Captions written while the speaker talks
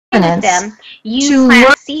with them, you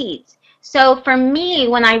plant seeds. So for me,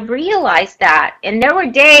 when I realized that, and there were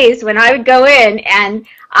days when I would go in and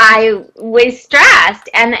I was stressed,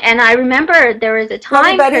 and I remember there was a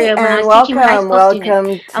time period when I was teaching high school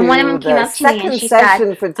students, and one of them came up to me and she said,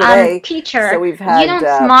 "Teacher, you don't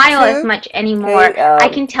smile as much anymore. I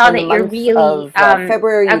can tell that you're really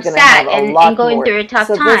upset and going through a tough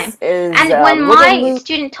time." And when my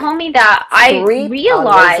student told me that, I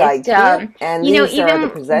realized, you know, even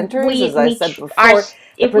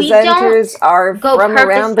if we don't go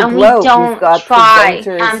purpose and we don't try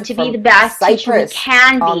to be the best teacher we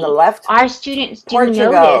can be, our students do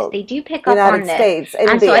notice. They do pick up on this.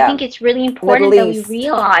 And so I think it's really important that we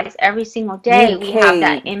realize every single day we have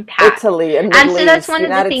that impact. And so that's one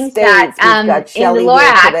of the things that in the Laura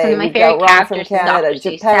Act, one of my favorite characters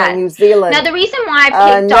is Dr. Seuss. Now the reason why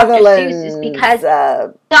I picked Dr. Seuss is because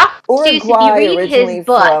Dr. Seuss, if you read his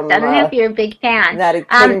books, I don't know if you're a big fan, but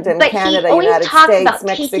he always talks about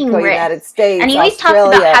taking risks, and he always talks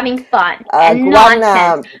about having fun and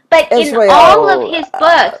nonsense. But in all of his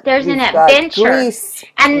books, there's an adventure,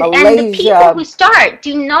 and the people who start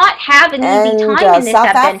do not have an easy time in this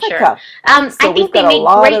adventure. I think they make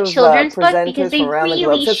great children's books because they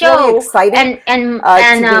really show and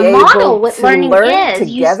model what learning is.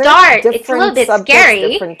 You start, it's a little bit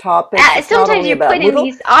scary. Sometimes you're put in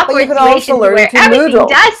these awkward situations where everything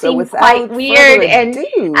does seem quite weird, and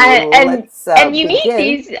you meet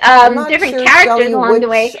these different characters along the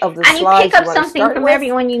way, and you pick up something from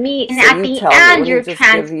everyone you meet, and at the end you're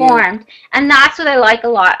transformed. And that's what I like a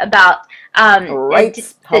lot about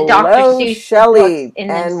the Dr. Seuss Shelly, books in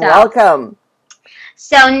and themselves. welcome.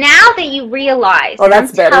 So now that you realize, and I'm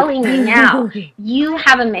telling you now, you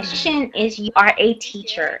have a mission, is you are a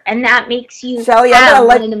teacher, and that makes you Shelly, have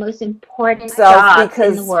one of the most important jobs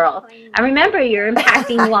in the world. And remember, you're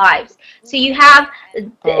impacting lives. So you have,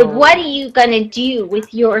 what are you going to do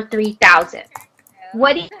with your 3,000?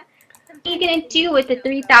 What are you going to do with the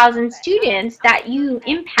 3,000 students that you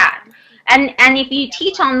impact? And if you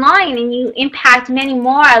teach online and you impact many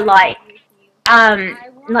more, like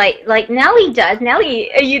Nellie does.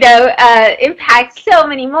 Nellie, you know, impacts so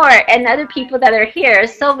many more, and other people that are here,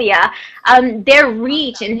 Sylvia, their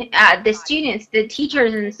reach and the students, the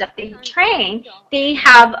teachers and stuff they train, they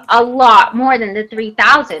have a lot more than the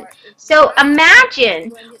 3,000. So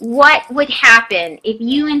imagine what would happen if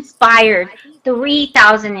you inspired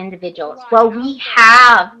 3,000 individuals. Well, we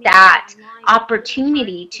have that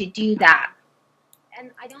opportunity to do that.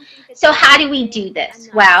 So how do we do this?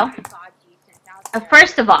 Well,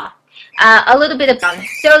 first of all, a little bit about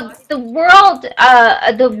so the world,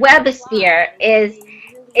 the webosphere is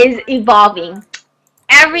evolving.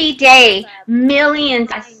 Every day,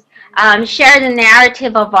 millions share the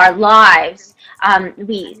narrative of our lives.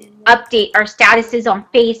 We update our statuses on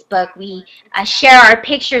Facebook. We share our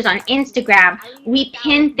pictures on Instagram. We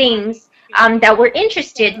pin things that we're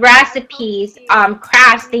interested, recipes,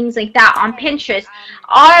 crafts, things like that on Pinterest.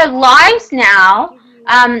 Our lives now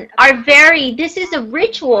are this is a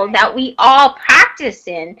ritual that we all practice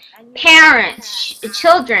in, parents,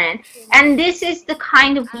 children, and this is the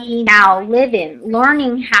kind of we now live in.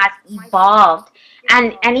 Learning has evolved.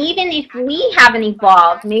 And even if we haven't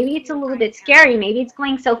evolved, maybe it's a little bit scary, maybe it's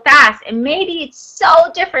going so fast, and maybe it's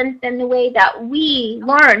so different than the way that we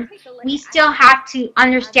learn, we still have to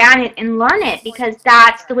understand it and learn it, because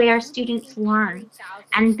that's the way our students learn.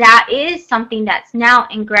 And that is something that's now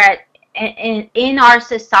ingrained in our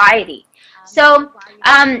society. So,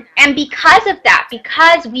 and because of that,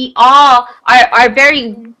 because we all are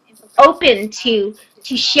very open to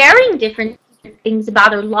sharing different things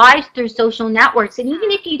about our lives through social networks, and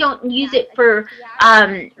even if you don't use it for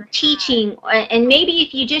teaching, and maybe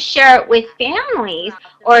if you just share it with families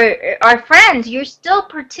or our friends, you're still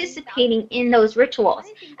participating in those rituals.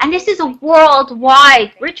 And this is a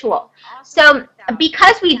worldwide ritual. So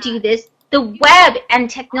because we do this, the web and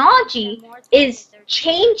technology is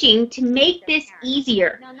changing to make this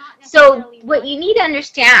easier. So what you need to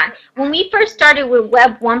understand, when we first started with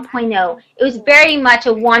Web 1.0, it was very much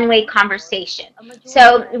a one-way conversation.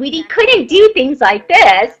 So we couldn't do things like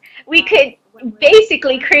this. We could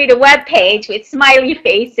basically create a web page with smiley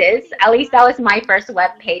faces. At least that was my first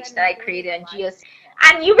web page that I created on Geos.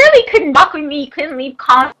 And you really couldn't talk with me, you couldn't leave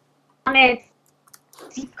comments,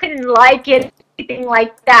 you couldn't like it, anything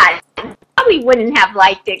like that. Probably wouldn't have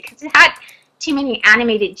liked it because it had too many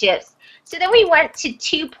animated GIFs. So then we went to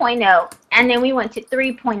 2.0, and then we went to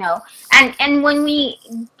 3.0. And when we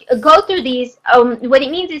go through these, what it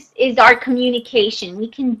means is our communication. We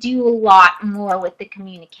can do a lot more with the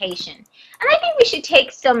communication. And I think we should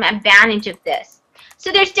take some advantage of this.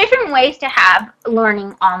 So there's different ways to have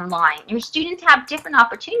learning online. Your students have different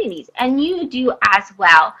opportunities, and you do as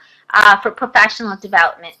well for professional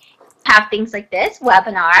development. Have things like this,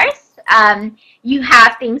 webinars. You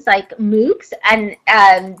have things like MOOCs and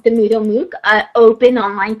the Moodle MOOC, open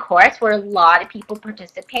online course where a lot of people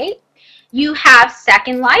participate. You have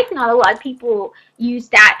Second Life. Not a lot of people use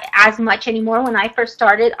that as much anymore. When I first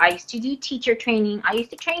started, I used to do teacher training. I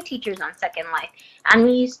used to train teachers on Second Life. And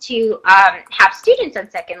we used to have students on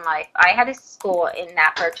Second Life. I had a school in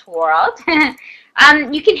that virtual world.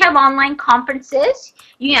 You can have online conferences.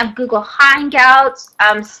 You can have Google Hangouts,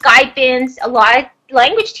 Skype-ins. A lot of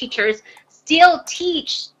language teachers still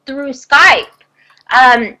teach through Skype.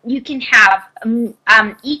 You can have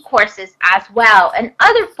e-courses as well and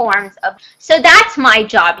other forms of. So that's my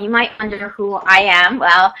job. You might wonder who I am.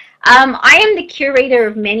 Well, I am the curator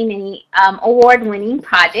of many, many award-winning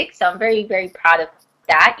projects. So I'm very, very proud of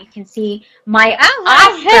that. You can see my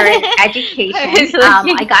Oscar in education.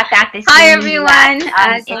 I got that this year. Hi, everyone.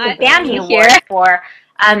 It's a BAMI award for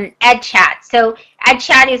EdChat. So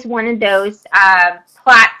EdChat is one of those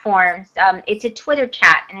platforms. It's a Twitter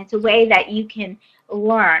chat, and it's a way that you can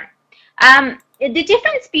learn. The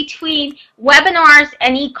difference between webinars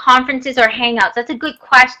and e-conferences or Hangouts, that's a good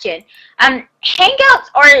question. Hangouts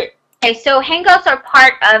are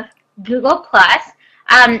part of Google+.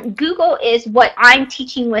 Google is what I'm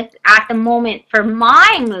teaching with at the moment for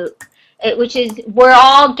my MOOC, which is we're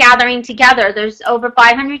all gathering together. There's over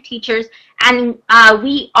 500 teachers, and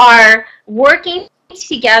we are working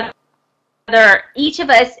together. Each of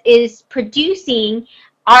us is producing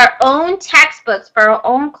our own textbooks for our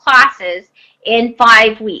own classes in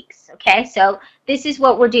 5 weeks. Okay, so this is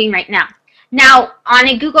what we're doing right now. Now, on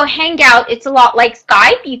a Google Hangout, it's a lot like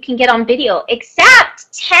Skype. You can get on video,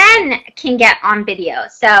 except 10 can get on video.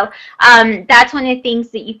 So that's one of the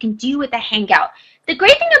things that you can do with a Hangout. The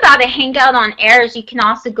great thing about a Hangout on air is you can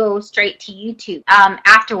also go straight to YouTube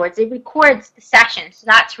afterwards. It records the session, so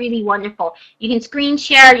that's really wonderful. You can screen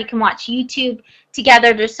share, you can watch YouTube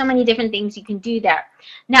together. There's so many different things you can do there.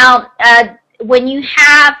 Now, when you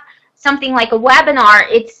have something like a webinar,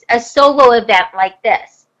 it's a solo event like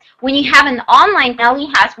this. When you have an online, Shelly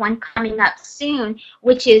has one coming up soon,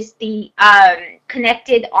 which is the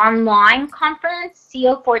Connected Online Conference,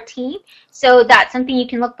 CO14. So that's something you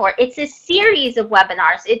can look for. It's a series of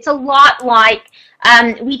webinars. It's a lot like,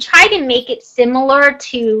 we try to make it similar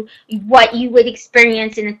to what you would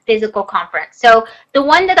experience in a physical conference. So the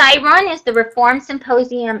one that I run is the Reform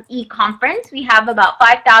Symposium e-conference. We have about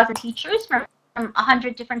 5,000 teachers from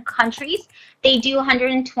 100 different countries. They do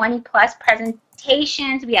 120 plus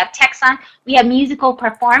presentations. We have text on. We have musical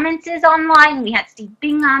performances online. We had Steve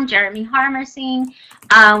Bingham, Jeremy Harmer sing.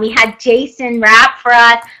 We had Jason rap for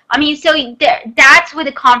us. I mean, so that's with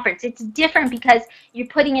a conference. It's different because you're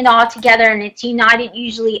putting it all together and it's united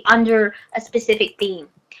usually under a specific theme.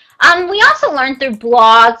 We also learn through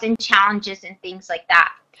blogs and challenges and things like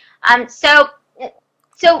that. So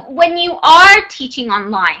when you are teaching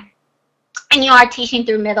online, and you are teaching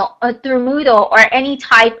through Moodle or any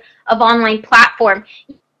type of online platform,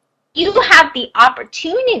 you have the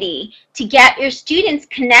opportunity to get your students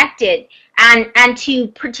connected and to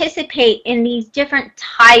participate in these different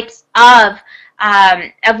types of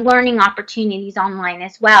learning opportunities online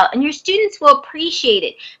as well. And your students will appreciate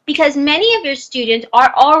it because many of your students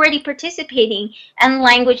are already participating in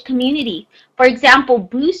language community. For example,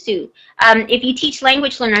 Busu. If you teach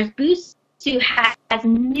language learners, Busu has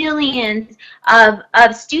millions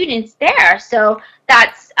of students there. So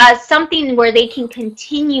that's something where they can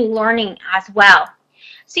continue learning as well.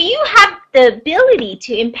 So you have the ability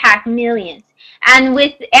to impact millions. And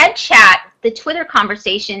with EdChat, the Twitter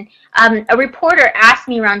conversation, a reporter asked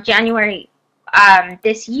me around January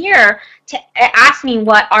this year to ask me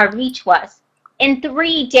what our reach was. In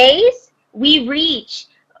 3 days, we reach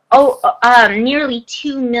nearly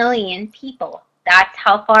 2 million people. That's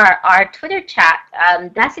how far our Twitter chat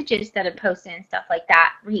messages that are posted and stuff like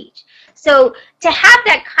that reach. So to have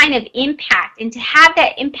that kind of impact and to have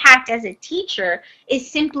that impact as a teacher is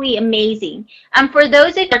simply amazing. For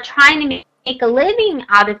those that are trying to make a living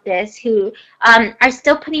out of this, who are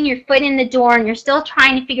still putting your foot in the door and you're still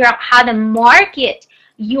trying to figure out how to market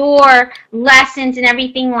your lessons and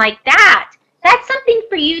everything like that, that's something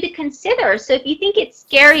for you to consider. So if you think it's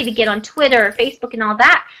scary to get on Twitter or Facebook and all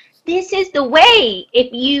that, this is the way.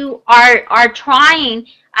 If you are trying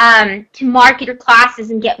to market your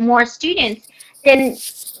classes and get more students, then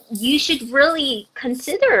you should really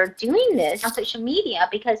consider doing this on social media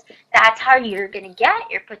because that's how you're going to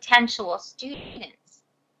get your potential students.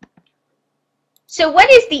 So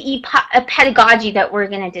what is the pedagogy that we're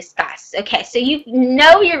going to discuss? Okay, so you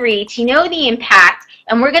know your reach, you know the impact,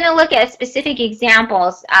 and we're going to look at specific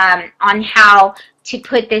examples on how to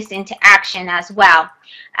put this into action as well.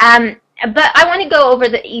 But I want to go over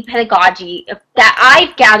the e-pedagogy that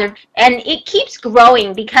I've gathered, and it keeps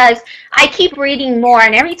growing because I keep reading more,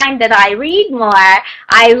 and every time that I read more,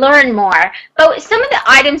 I learn more. But some of the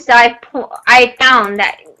items that I found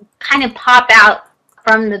that kind of pop out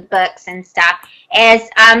from the books and stuff is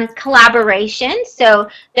collaboration. So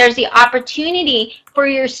there's the opportunity for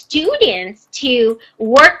your students to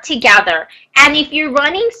work together. And if you're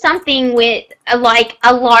running something with like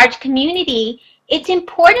a large community, it's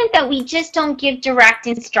important that we just don't give direct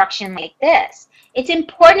instruction like this. It's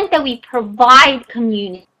important that we provide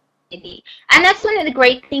community. And that's one of the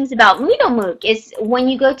great things about MOOC is when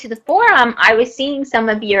you go to the forum, I was seeing some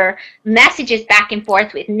of your messages back and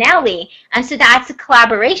forth with Nellie. And so that's a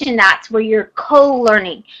collaboration. That's where you're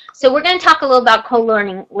co-learning. So we're going to talk a little about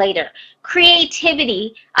co-learning later.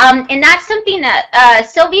 Creativity, and that's something that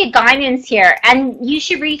Sylvia Guinan's here, and you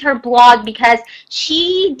should read her blog because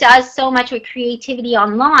she does so much with creativity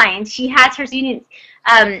online. She has her students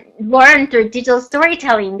learn through digital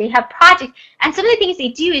storytelling. They have projects, and some of the things they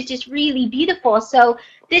do is just really beautiful. So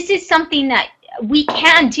this is something that we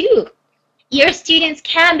can do. Your students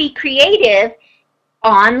can be creative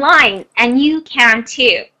online, and you can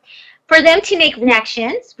too. For them to make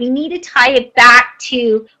connections, we need to tie it back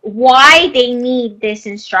to why they need this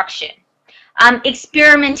instruction.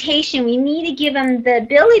 Experimentation, we need to give them the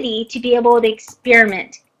ability to be able to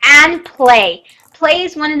experiment and play. Play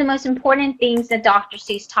is one of the most important things that Dr.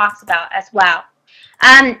 Seuss talks about as well.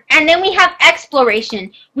 And then we have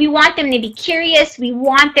exploration. We want them to be curious. We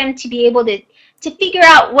want them to be able to figure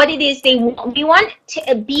out what it is they want. We want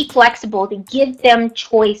to be flexible, to give them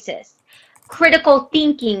choices. Critical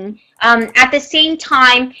thinking. At the same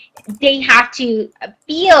time, they have to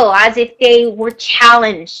feel as if they were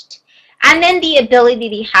challenged. And then the ability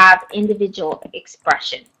to have individual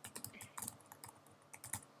expression.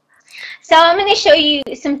 So I'm going to show you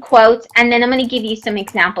some quotes, and then I'm going to give you some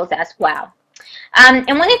examples as well. And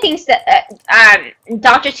one of the things that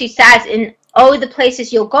Dr. Seuss says in Oh, the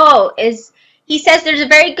Places You'll Go is, he says there's a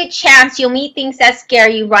very good chance you'll meet things that scare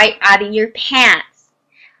you right out of your pants.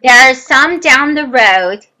 There are some down the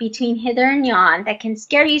road between hither and yon that can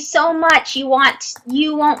scare you so much you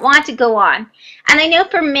won't want to go on. And I know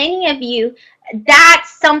for many of you,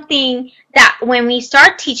 that's something that when we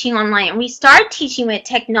start teaching online, we start teaching with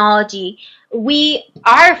technology, we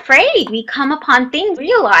are afraid. We come upon things,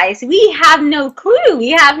 realize we have no clue, we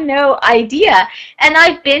have no idea. And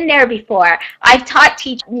I've been there before. I've taught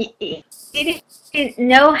teachers didn't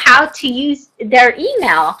know how to use their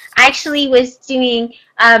email. I actually was doing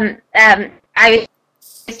I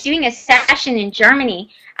was doing a session in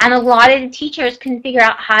Germany, and a lot of the teachers couldn't figure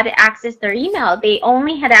out how to access their email. They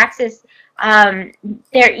only had access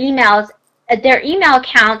their email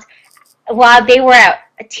accounts while they were out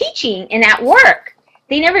teaching and at work.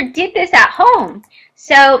 They never did this at home.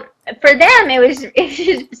 So for them, it was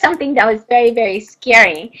something that was very, very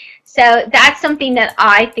scary. So that's something that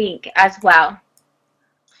I think as well.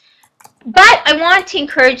 But I want to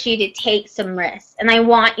encourage you to take some risks, and I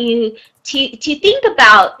want you to think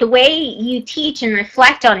about the way you teach and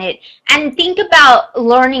reflect on it, and think about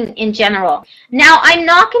learning in general. Now, I'm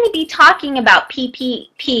not going to be talking about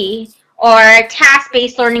PPP or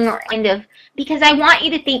task-based learning or because I want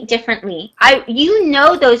you to think differently. You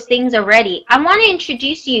know those things already. I want to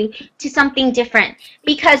introduce you to something different,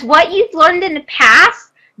 because what you've learned in the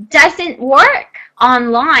past doesn't work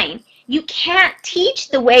online. You can't teach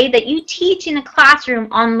the way that you teach in a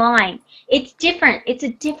classroom online. It's different. It's a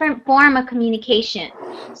different form of communication.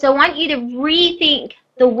 So I want you to rethink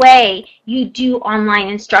the way you do online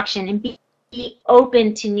instruction and be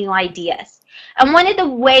open to new ideas. And one of the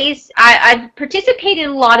ways I've participated in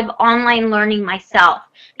a lot of online learning myself,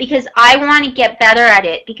 because I want to get better at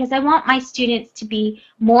it, because I want my students to be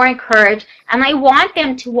more encouraged, and I want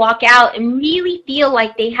them to walk out and really feel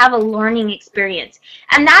like they have a learning experience.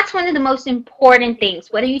 And that's one of the most important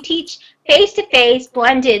things, whether you teach face-to-face,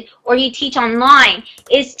 blended, or you teach online,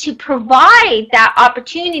 is to provide that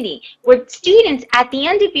opportunity where students at the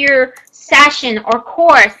end of your session or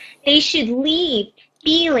course, they should leave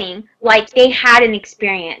feeling like they had an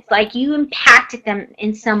experience, like you impacted them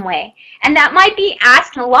in some way. And that might be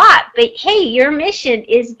asking a lot, but hey, your mission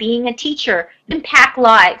is being a teacher, impact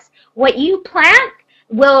lives. What you plant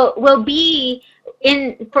will be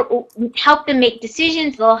help them make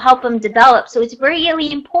decisions, will help them develop. So it's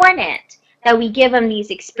really important that we give them these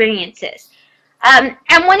experiences. And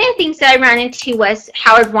one of the things that I ran into was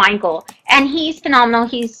Howard Weingold, and he's phenomenal.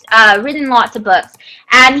 He's written lots of books,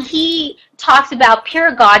 and he talks about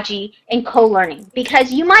pedagogy and co-learning,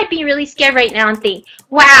 because you might be really scared right now and think,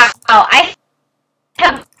 wow, I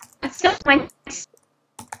have so much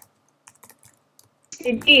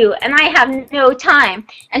to do and I have no time.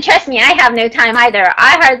 And trust me, I have no time either.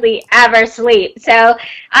 I hardly ever sleep. So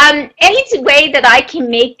any way that I can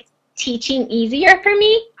make teaching easier for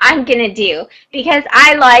me, I'm gonna do, because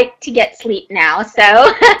I like to get sleep now.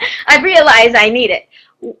 So I've realized I need it.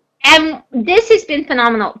 And this has been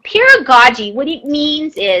phenomenal. Pedagogy, what it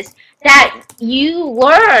means is that you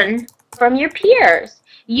learn from your peers.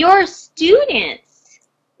 Your students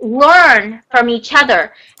learn from each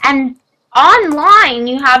other. And online,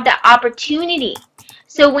 you have the opportunity.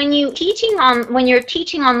 So when you're teaching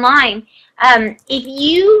online, if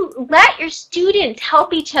you let your students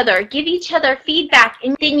help each other, give each other feedback,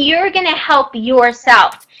 and then you're going to help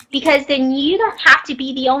yourself, because then you don't have to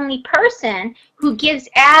be the only person who gives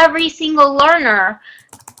every single learner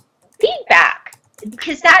feedback,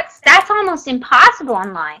 because that's almost impossible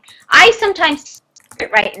online. I sometimes do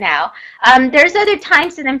it right now. There's other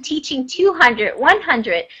times that I'm teaching 200,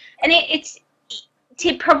 100, and it's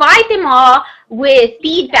to provide them all with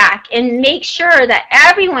feedback and make sure that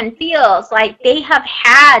everyone feels like they have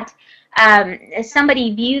had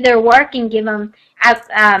somebody view their work and give them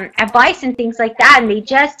advice and things like that, and they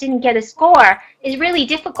just didn't get a score, is really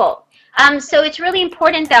difficult. So it's really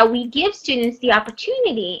important that we give students the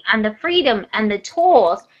opportunity and the freedom and the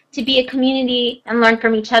tools to be a community and learn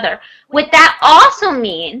from each other. What that also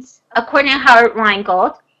means, according to Howard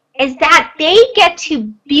Weingold, is that they get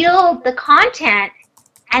to build the content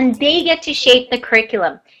and they get to shape the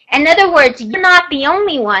curriculum. In other words, you're not the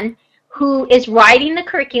only one who is writing the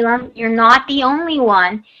curriculum. You're not the only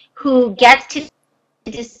one who gets to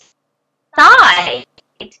decide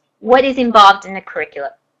what is involved in the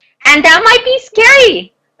curriculum. And that might be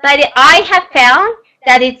scary, but I have found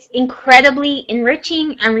that it's incredibly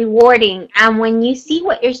enriching and rewarding. And when you see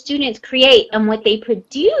what your students create and what they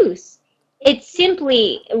produce, it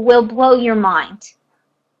simply will blow your mind.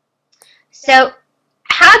 So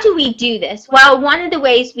how do we do this? Well, one of the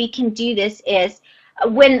ways we can do this is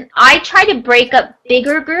when I try to break up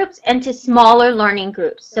bigger groups into smaller learning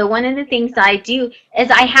groups. So one of the things I do is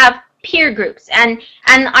I have peer groups, and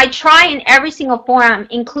I try in every single forum,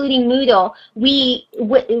 including Moodle.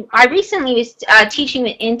 I recently was teaching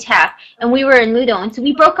with Intef, and we were in Moodle, and so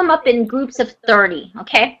we broke them up in groups of 30.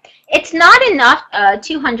 Okay, it's not enough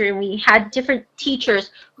 200. We had different teachers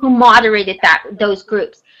who moderated those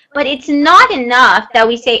groups, but it's not enough that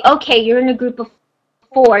we say, okay, you're in a group of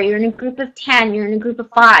 4, you're in a group of 10, you're in a group of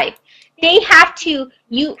 5.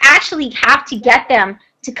 You actually have to get them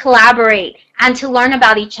to collaborate and to learn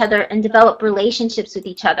about each other and develop relationships with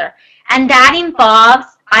each other. And that involves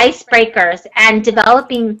icebreakers and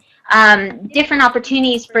developing different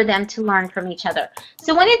opportunities for them to learn from each other.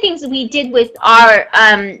 So one of the things that we did with our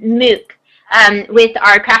MOOC, with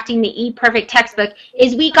our Crafting the E-Perfect textbook,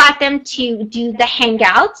 is we got them to do the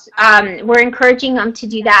Hangouts. We're encouraging them to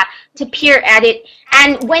do that, to peer edit.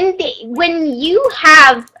 And when you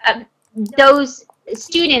have those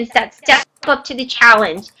students that step up to the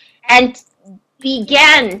challenge and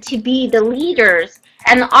begin to be the leaders,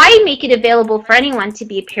 and I make it available for anyone to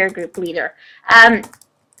be a peer group leader,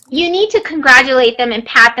 you need to congratulate them and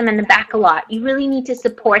pat them on the back a lot. You really need to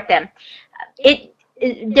support them.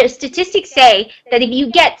 The statistics say that if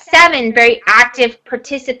you get 7 very active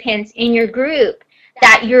participants in your group,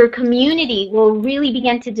 that your community will really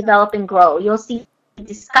begin to develop and grow. You'll see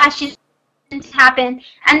discussions happen,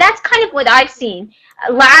 and that's kind of what I've seen.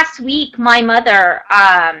 Last week, my mother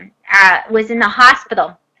was in the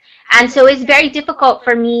hospital, and so it's very difficult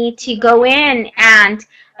for me to go in and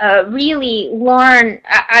really learn,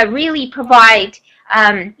 really provide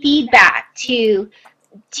feedback to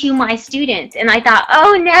my students. And I thought,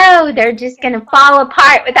 oh no, they're just going to fall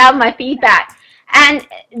apart without my feedback. And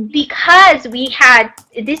because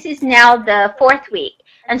this is now the 4th week,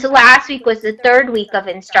 and so last week was the 3rd week of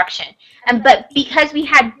instruction. But because we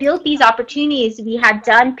had built these opportunities, we had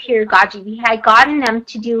done pedagogy, we had gotten them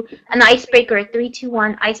to do an icebreaker, a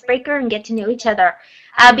 3-2-1 icebreaker, and get to know each other.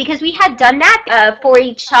 Because we had done that for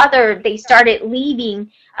each other, they started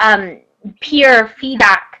leaving peer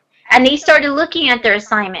feedback, and they started looking at their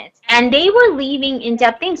assignments, and they were leaving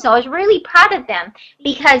in-depth things. So I was really proud of them,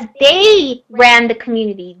 because they ran the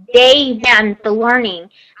community, they ran the learning,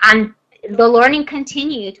 and the learning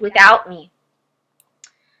continued without me.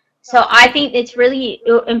 So I think it's really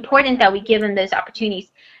important that we give them those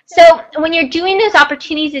opportunities. So when you're doing those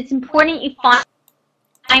opportunities, it's important you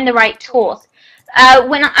find the right tools.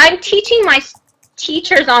 When I'm teaching my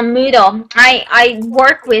teachers on Moodle, I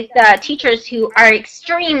work with teachers who are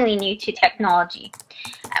extremely new to technology.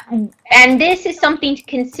 And this is something to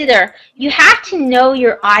consider. You have to know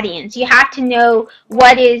your audience. You have to know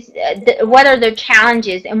what are their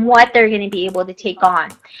challenges and what they're going to be able to take on.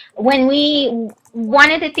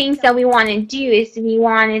 One of the things that we want to do is we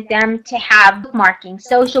wanted them to have bookmarking,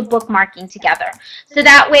 social bookmarking together. So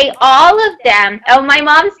that way all of them, oh, my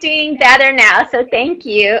mom's doing better now, so thank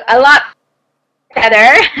you, a lot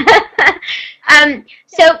better.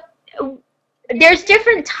 So there's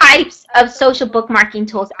different types of social bookmarking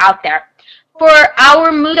tools out there. For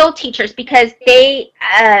our Moodle teachers, because they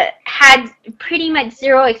had pretty much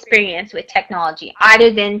zero experience with technology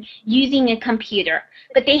other than using a computer,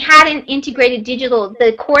 but they had an integrated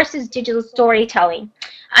the course is digital storytelling.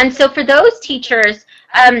 And so for those teachers,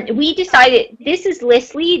 we decided this is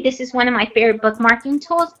Listly. This is one of my favorite bookmarking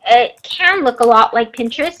tools. It can look a lot like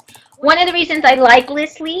Pinterest. One of the reasons I like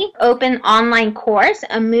Listly, open online course,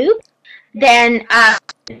 a MOOC, then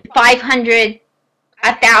 500,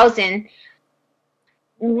 1,000.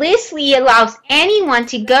 Listly allows anyone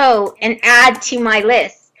to go and add to my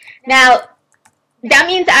list. Now, that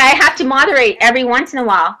means I have to moderate every once in a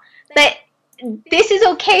while, but this is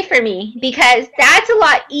okay for me because that's a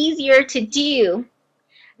lot easier to do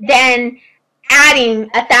than adding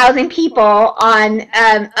 1,000 people on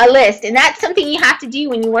a list, and that's something you have to do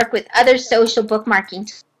when you work with other social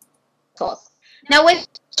bookmarking tools. Now, with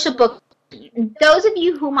social bookmarking, those of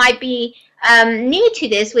you who might be new to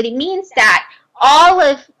this, what it means that all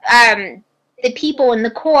of the people in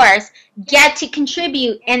the course get to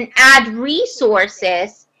contribute and add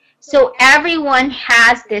resources, so everyone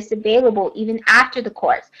has this available even after the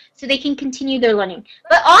course, so they can continue their learning.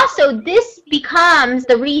 But also, this becomes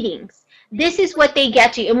the readings. This is what they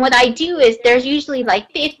get to, and what I do is there's usually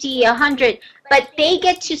like 50, 100, but they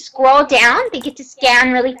get to scroll down, they get to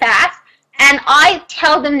scan really fast, and I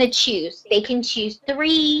tell them to choose. They can choose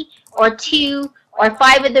 3 or 2 or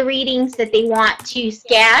 5 of the readings that they want to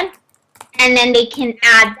scan, and then they can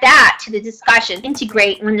add that to the discussion,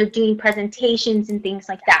 integrate when they're doing presentations and things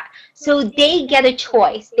like that. So they get a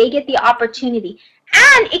choice, they get the opportunity,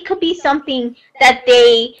 and it could be something that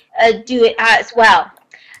they do it as well.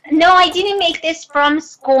 No, I didn't make this from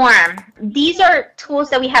SCORM. These are tools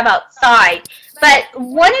that we have outside, but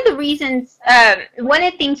one of the reasons, one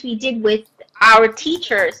of the things we did with our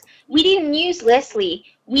teachers, we didn't use Listly,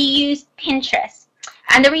 we used Pinterest.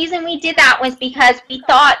 And the reason we did that was because we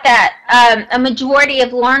thought that a majority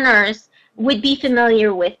of learners would be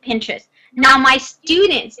familiar with Pinterest. Now, my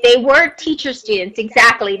students, they were teacher students,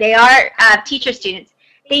 exactly. They are teacher students.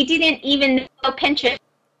 They didn't even know Pinterest.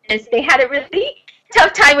 They had a really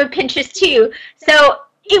tough time with Pinterest, too. So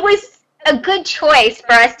it was a good choice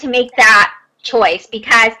for us to make that choice,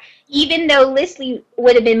 because even though Listly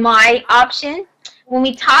would have been my option, when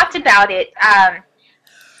we talked about it,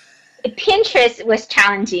 Pinterest was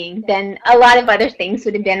challenging, then a lot of other things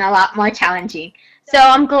would have been a lot more challenging. So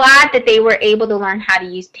I'm glad that they were able to learn how to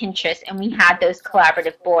use Pinterest, and we had those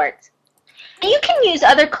collaborative boards. And you can use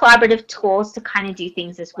other collaborative tools to kind of do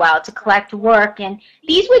things as well, to collect work, and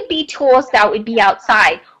these would be tools that would be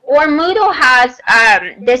outside. Or Moodle has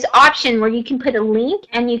this option where you can put a link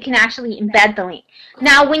and you can actually embed the link.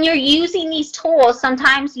 Now, when you're using these tools,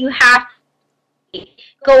 sometimes you have to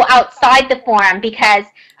go outside the forum because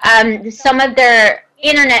some of their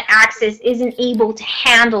internet access isn't able to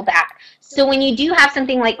handle that. So when you do have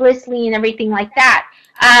something like Listly and everything like that,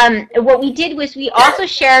 what we did was we also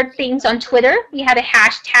shared things on Twitter. We had a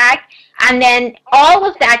hashtag, and then all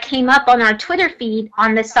of that came up on our Twitter feed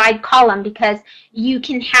on the side column, because you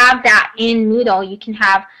can have that in Moodle. You can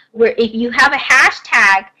have, where if you have a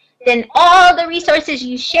hashtag, then all the resources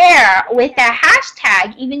you share with that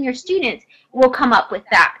hashtag, even your students, will come up with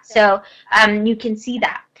that. So you can see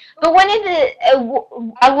that. But one of the,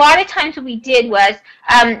 a lot of times what we did was,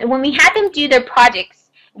 when we had them do their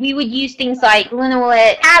projects, we would use things like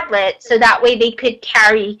Lunalet, Padlet, so that way they could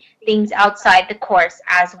carry things outside the course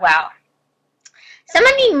as well. Some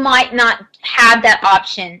of you might not have that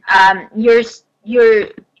option.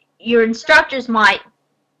 Your instructors might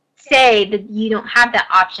say that you don't have that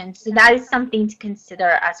option, so that is something to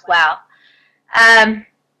consider as well.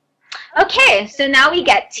 Okay, so now we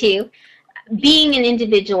get to being an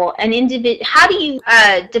individual. How do you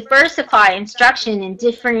diversify instruction and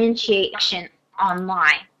differentiate action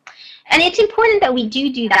online? And it's important that we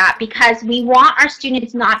do that, because we want our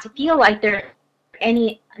students not to feel like they're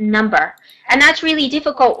any number. And that's really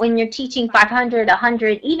difficult when you're teaching 500,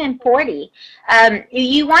 100, even 40.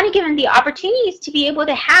 You want to give them the opportunities to be able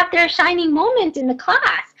to have their shining moment in the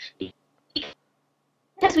class.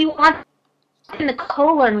 we want them to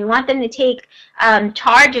co-learn. We want them to take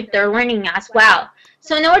charge of their learning as well.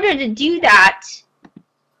 So in order to do that,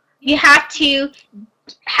 you have to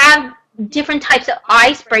have different types of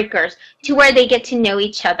icebreakers to where they get to know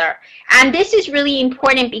each other. And this is really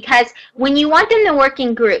important because when you want them to work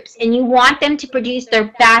in groups and you want them to produce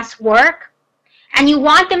their best work and you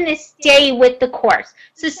want them to stay with the course.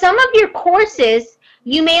 So some of your courses,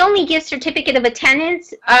 you may only give certificate of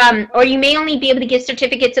attendance or you may only be able to give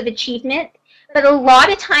certificates of achievement. But a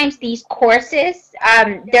lot of times these courses,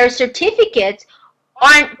 their certificates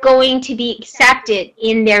aren't going to be accepted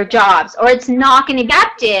in their jobs, or it's not going to be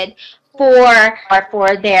accepted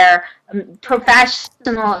for their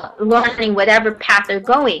professional learning, whatever path they're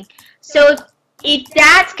going. So if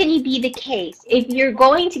that's going to be the case, if you're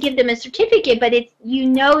going to give them a certificate, but it's, you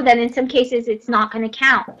know that in some cases it's not going to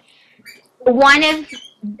count. One of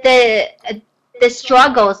the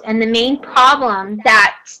struggles and the main problem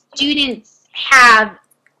that students have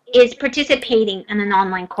is participating in an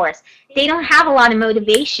online course. They don't have a lot of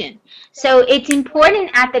motivation. So it's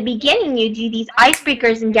important at the beginning you do these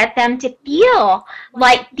icebreakers and get them to feel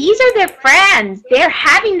like these are their friends. They're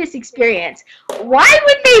having this experience. Why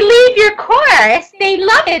would they leave your course? They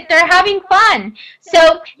love it. They're having fun.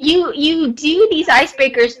 So you do these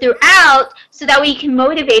icebreakers throughout so that we can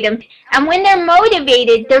motivate them. And when they're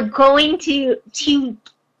motivated, they're going to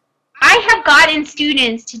I have gotten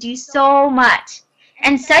students to do so much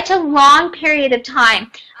in such a long period of time.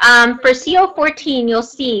 For CO14, you'll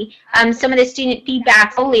see some of the student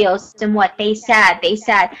feedback folios and what they said. They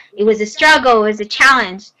said it was a struggle, it was a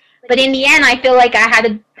challenge. But in the end, I feel like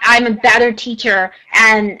I'm a better teacher,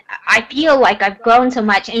 and I feel like I've grown so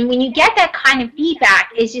much. And when you get that kind of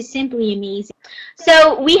feedback, it's just simply amazing.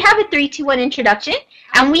 So we have a 3-2-1 introduction,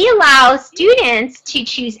 and we allow students to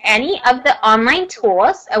choose any of the online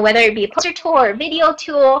tools, whether it be a poster tool or a video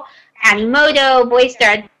tool, Animoto,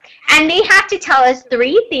 VoiceThread, and they have to tell us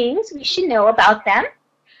 3 things we should know about them,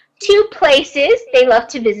 2 places they love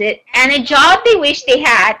to visit, and a job they wish they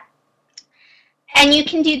had. And you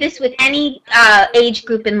can do this with any age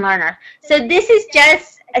group and learner. So this is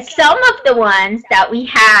just some of the ones that we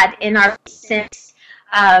had in our recent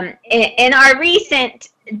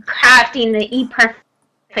crafting the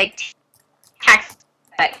ePerfect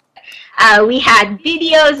textbook. We had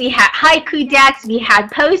videos, we had haiku decks, we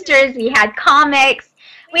had posters, we had comics,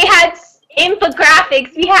 we had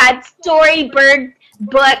infographics, we had storyboard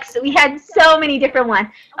books, we had so many different ones.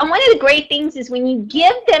 And one of the great things is when you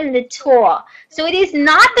give them the tool, so it is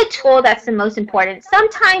not the tool that's the most important.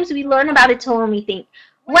 Sometimes we learn about a tool and we think,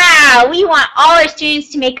 wow, we want all our students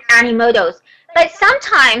to make Animotos. But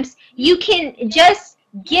sometimes you can just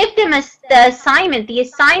give them the assignment. The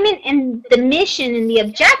assignment and the mission and the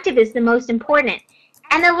objective is the most important.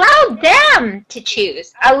 And allow them to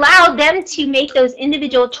choose. Allow them to make those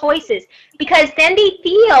individual choices, because then they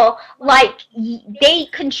feel like they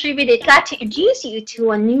contributed, got to introduce you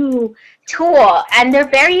to a new tool, and they're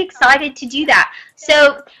very excited to do that.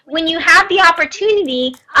 So when you have the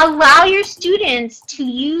opportunity, allow your students to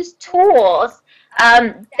use tools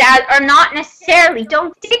that are not necessarily,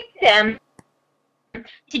 don't stick them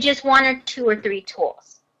to just 1 or 2 or 3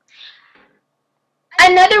 tools.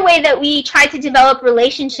 Another way that we try to develop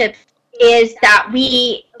relationships is that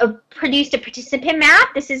we produced a participant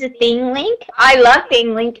map. This is a ThingLink. I love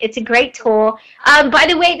ThingLink. It's a great tool. By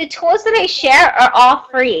the way, the tools that I share are all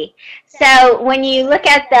free. So when you look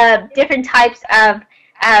at the different types of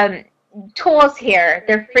tools here,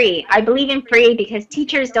 they're free. I believe in free because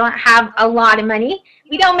teachers don't have a lot of money.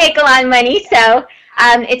 We don't make a lot of money, so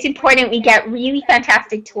it's important we get really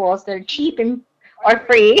fantastic tools that are cheap and or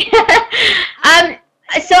free.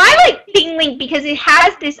 So I like ThingLink because it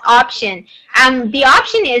has this option. The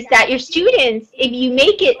option is that your students, if you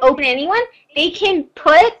make it open to anyone, they can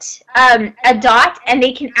put a dot and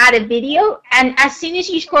they can add a video, and as soon as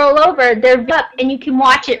you scroll over, they're up and you can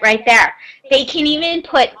watch it right there. They can even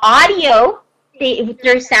put audio through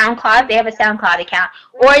SoundCloud. They have a SoundCloud account,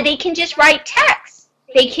 or they can just write text.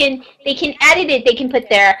 They can edit it. They can put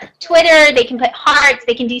their Twitter. They can put hearts.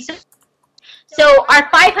 They can do some. So our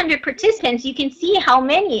 500 participants, you can see how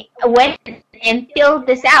many went and filled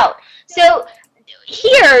this out. So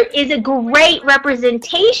here is a great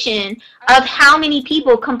representation of how many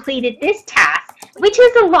people completed this task, which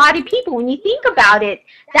is a lot of people. When you think about it,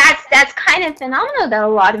 that's kind of phenomenal that a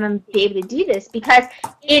lot of them be able to do this, because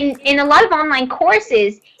in a lot of online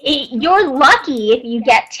courses, you're lucky if you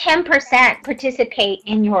get 10% participate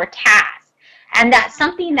in your task. And that's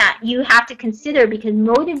something that you have to consider, because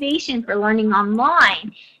motivation for learning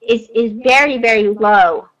online is very, very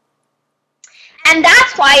low. And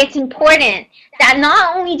that's why it's important that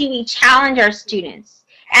not only do we challenge our students,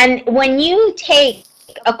 and when you take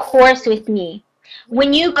a course with me,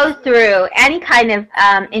 when you go through any kind of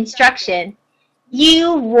instruction,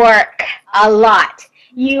 you work a lot.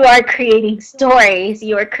 You are creating stories,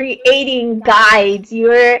 you are creating guides,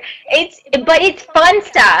 but it's fun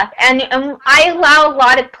stuff, and I allow a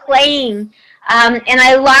lot of playing, and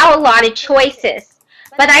I allow a lot of choices.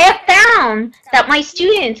 But I have found that my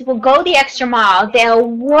students will go the extra mile, they'll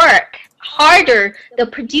work harder,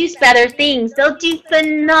 they'll produce better things, they'll do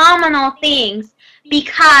phenomenal things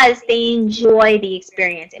because they enjoy the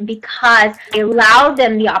experience and because I allow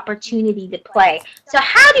them the opportunity to play. So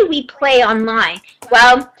how do we play online?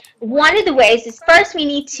 Well, one of the ways is first we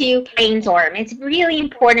need to brainstorm. It's really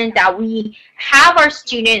important that we have our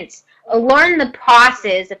students learn the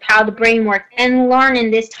process of how the brain works and learn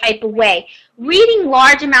in this type of way. Reading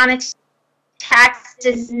large amount of text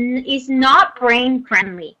is not brain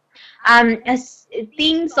friendly.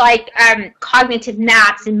 Things like cognitive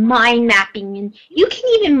maps and mind mapping, and you can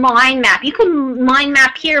even mind map. You can mind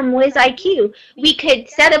map here in WizIQ. We could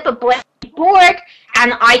set up a blank board,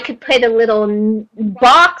 and I could put a little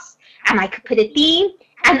box, and I could put a theme,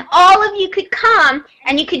 and all of you could come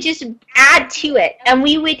and you could just add to it, and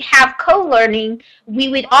we would have co-learning. We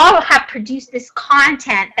would all have produced this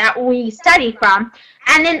content that we study from,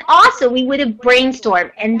 and then also we would have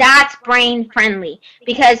brainstormed, and that's brain friendly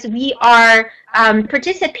because we are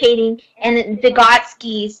participating in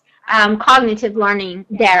Vygotsky's cognitive learning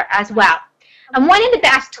there as well. And one of the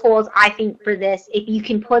best tools I think for this, if you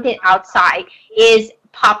can put it outside, is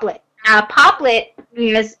Poplet. Poplet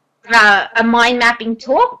is a mind mapping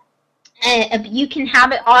tool, and you can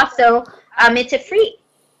have it also. It's a free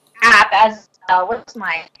app as well. What's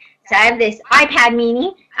mine? So I have this iPad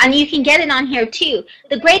mini, and you can get it on here too.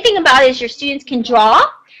 The great thing about it is your students can draw.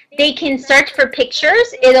 They can search for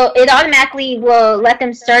pictures. It automatically will let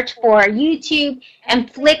them search for YouTube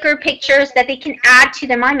and Flickr pictures that they can add to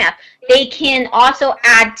their mind map. They can also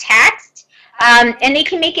add text, and they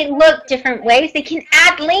can make it look different ways. They can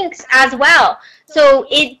add links as well. So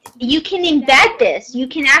you can embed this. You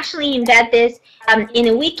can actually embed this in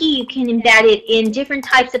a wiki. You can embed it in different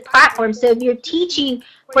types of platforms. So if you're teaching,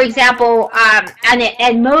 for example, on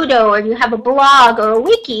Edmodo, or you have a blog or a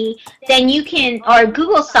wiki, then you can, or a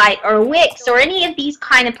Google site or Wix or any of these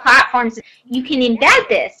kind of platforms, you can embed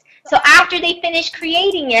this. So after they finish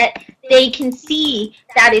creating it, they can see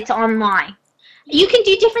that it's online. You can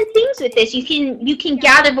do different things with this. You can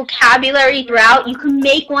gather vocabulary throughout. You can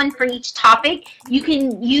make one for each topic. You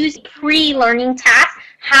can use pre-learning tasks.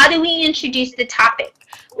 How do we introduce the topic?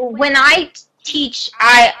 When I teach,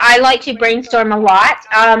 I like to brainstorm a lot.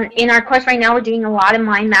 In our course right now, we're doing a lot of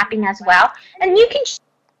mind mapping as well. And you can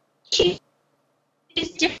choose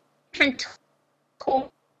different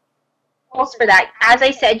tools for that. As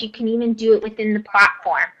I said, you can even do it within the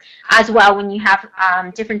platform as well. When you have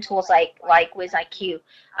different tools like WizIQ,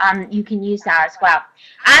 you can use that as well.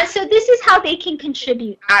 So this is how they can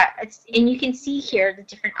contribute, and you can see here the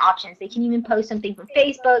different options. They can even post something from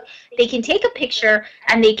Facebook. They can take a picture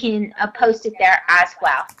and they can post it there as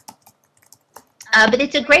well. But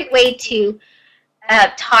it's a great way to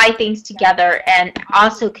tie things together and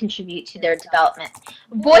also contribute to their development.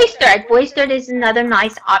 VoiceThread. VoiceThread is another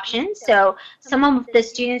nice option. So some of the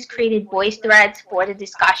students created voice threads for the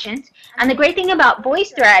discussions. And the great thing about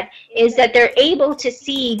VoiceThread is that they're able to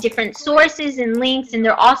see different sources and links, and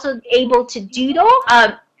they're also able to doodle.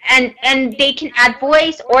 And they can add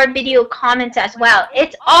voice or video comments as well.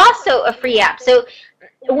 It's also a free app. So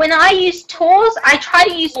when I use tools, I try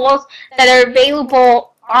to use tools that are available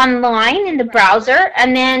online in the browser,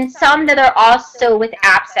 and then some that are also with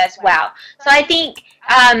apps as well. So I think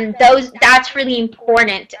that's really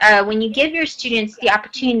important when you give your students the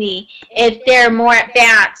opportunity, if they're more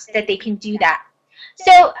advanced, that they can do that.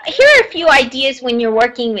 So here are a few ideas when you're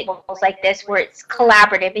working with tools like this where it's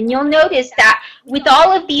collaborative, and you'll notice that with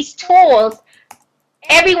all of these tools,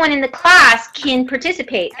 everyone in the class can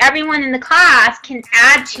participate. Everyone in the class can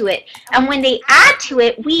add to it. And when they add to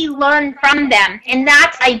it, we learn from them. And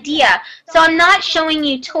that's idea. So I'm not showing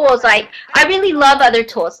you tools like, I really love other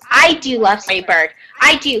tools. I do love Storybird.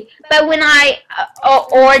 I do. But when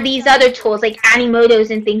or these other tools like Animotos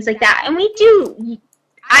and things like that. And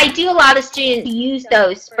I do allow the students to use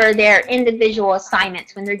those for their individual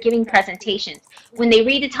assignments when they're giving presentations, when they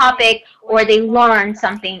read a topic or they learn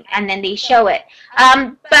something and then they show it.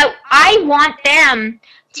 But I want them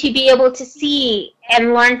to be able to see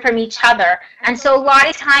and learn from each other. And so a lot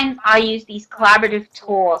of times I use these collaborative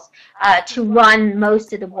tools to run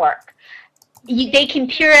most of the work. they can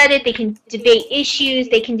peer edit, they can debate issues,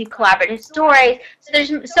 they can do collaborative stories. So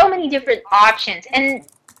there's so many different options and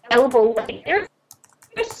available later.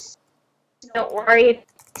 Don't worry if you're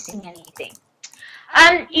missing anything.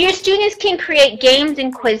 Your students can create games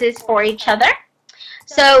and quizzes for each other.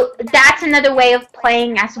 So that's another way of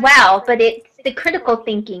playing as well, but it's the critical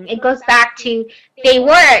thinking. It goes back to they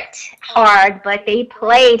worked hard, but they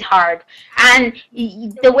played hard. And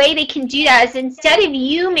the way they can do that is instead of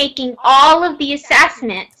you making all of the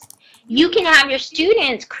assessments, you can have your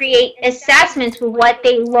students create assessments with what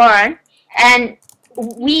they learn. And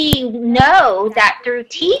we know that through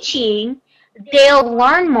teaching, they'll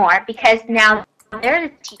learn more because now they're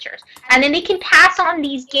the teachers. And then they can pass on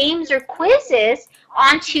these games or quizzes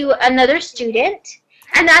onto another student.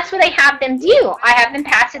 And that's what I have them do. I have them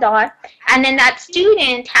pass it on, and then that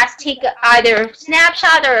student has to take either a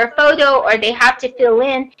snapshot or a photo, or they have to fill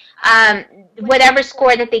in whatever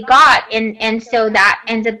score that they got, and so that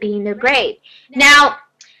ends up being their grade. Now,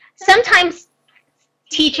 sometimes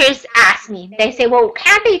teachers ask me, they say, well,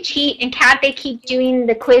 can't they cheat and can't they keep doing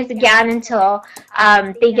the quiz again until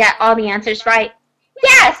they get all the answers right?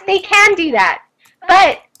 Yes, they can do that,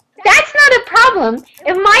 but that's not a problem.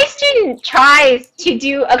 If my student tries to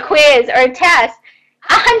do a quiz or a test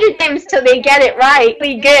 100 times till they get it right,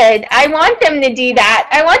 really good, I want them to do that.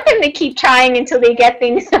 I want them to keep trying until they get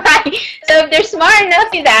things right. So if they're smart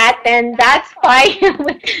enough to do that, then that's fine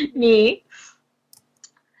with me.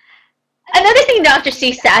 Another thing Dr.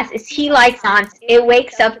 Seuss says is he likes nonsense. It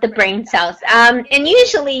wakes up the brain cells. And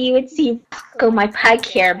usually you would see Roscoe, my pug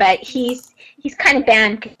here, but he's kind of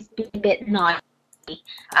banned because he's being a bit naughty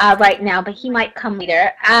right now, but he might come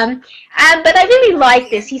later. But I really like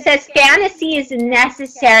this. He says fantasy is a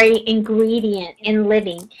necessary ingredient in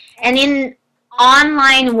living, and in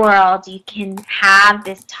online world you can have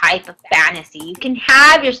this type of fantasy. You can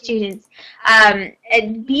have your students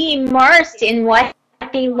be immersed in what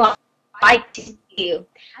they like to do.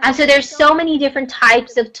 So there's so many different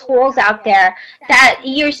types of tools out there that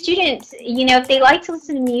your students, you know, if they like to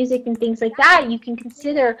listen to music and things like that, you can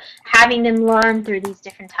consider having them learn through these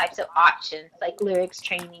different types of options, like lyrics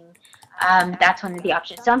training. That's one of the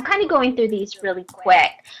options. So I'm kind of going through these really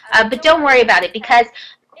quick, but don't worry about it, because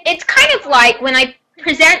it's kind of like when I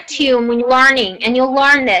present to you when you're learning, and you'll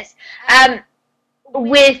learn this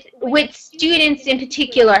with students in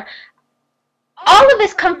particular. All of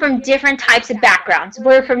us come from different types of backgrounds.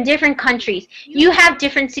 We're from different countries. You have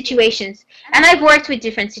different situations. And I've worked with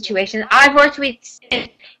different situations. I've worked with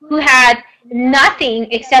students who had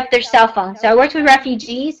nothing except their cell phone. So I worked with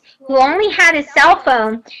refugees who only had a cell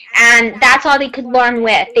phone, and that's all they could learn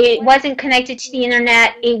with. It wasn't connected to the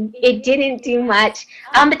internet. It didn't do much.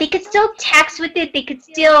 But they could still text with it. They could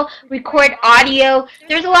still record audio.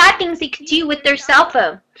 There's a lot of things they could do with their cell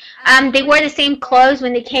phone. They wore the same clothes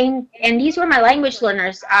when they came, and these were my language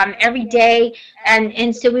learners every day,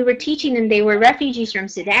 and so we were teaching them. They were refugees from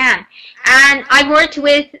Sudan. And I worked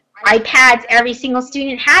with iPads. Every single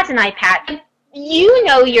student has an iPad. You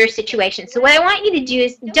know your situation. So what I want you to do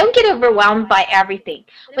is don't get overwhelmed by everything.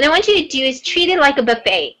 What I want you to do is treat it like a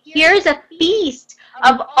buffet. Here's a feast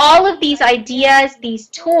of all of these ideas, these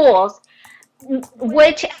tools,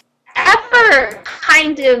 whichever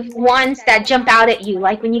kind of ones that jump out at you.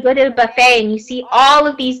 Like when you go to a buffet and you see all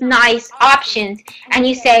of these nice options and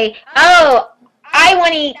you say, oh, I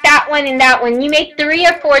want to eat that one and that one. You make 3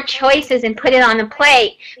 or 4 choices and put it on a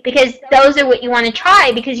plate because those are what you want to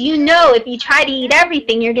try, because you know if you try to eat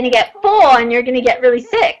everything, you're going to get full and you're going to get really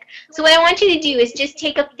sick. So what I want you to do is just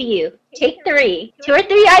take a few. Take 2 or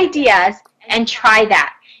 3 ideas and try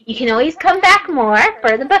that. You can always come back more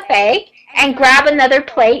for the buffet and grab another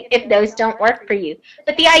plate if those don't work for you.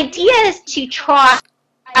 But the idea is to try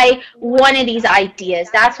one of these ideas.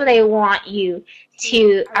 That's what I want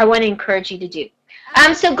to encourage you to do.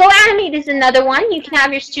 So Go Animate is another one. You can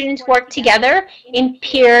have your students work together in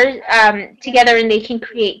peers together, and they can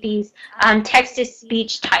create these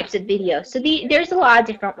text-to-speech types of videos. So there's a lot of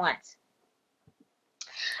different ones.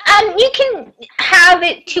 You can have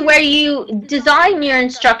it to where you design your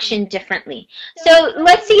instruction differently. So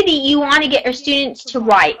let's say that you want to get your students to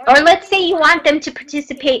write, or let's say you want them to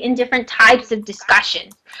participate in different types of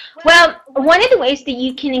discussions. Well, one of the ways that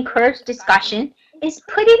you can encourage discussion is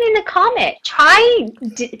put it in a comment.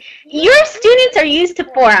 Your students are used to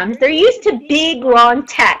forums. They're used to big, long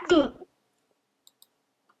text.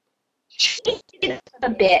 A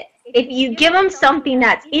bit. If you give them something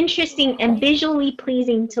that's interesting and visually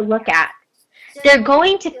pleasing to look at, they're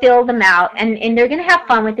going to fill them out, and they're going to have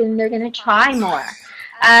fun with it, and they're going to try more.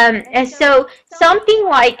 And so something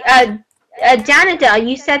like, Danada,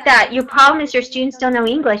 you said that your problem is your students don't know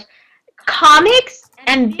English. Comics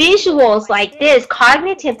and visuals like this,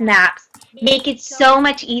 cognitive maps, make it so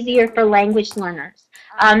much easier for language learners.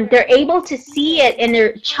 They're able to see it, and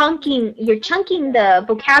you're chunking the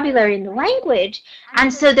vocabulary in the language,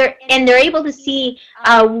 and so they're able to see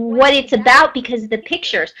what it's about because of the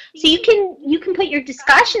pictures. So you can put your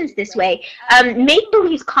discussions this way. Make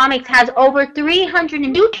Believe Comics has over 300,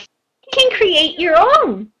 and you can create your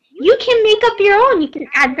own. You can make up your own. You can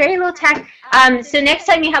add very little text. So next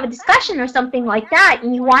time you have a discussion or something like that,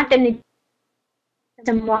 and you want them to do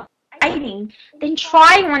some more writing, then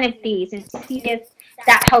try one of these and see if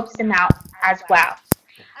that helps them out as well.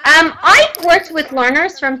 I've worked with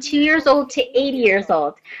learners from 2 years old to 80 years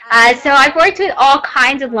old. So I've worked with all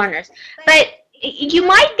kinds of learners. But you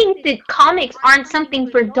might think that comics aren't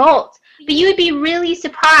something for adults, but you would be really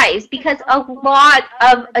surprised because a lot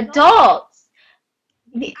of adults,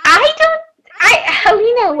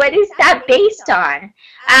 Helena, what is that based on?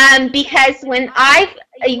 Because when I've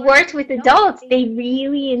worked with adults, they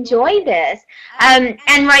really enjoy this.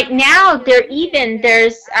 And right now,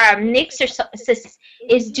 there's Nick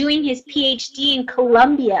is doing his PhD in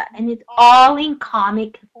Columbia, and it's all in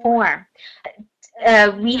comic form.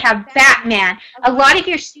 We have Batman. A lot of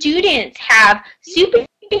your students have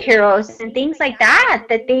superheroes and things like that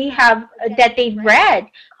they've read.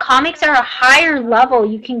 Comics are a higher level.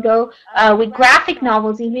 You can go with graphic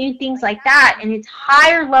novels, even things like that, and it's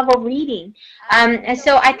higher level reading. And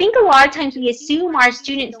so I think a lot of times we assume our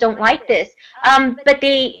students don't like this, but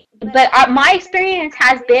my experience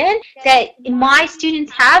has been that my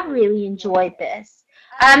students have really enjoyed this.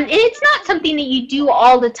 And it's not something that you do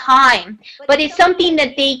all the time, but it's something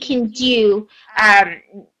that they can do, and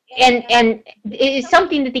it is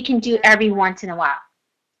something that they can do every once in a while.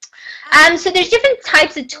 So there's different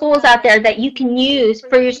types of tools out there that you can use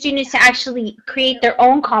for your students to actually create their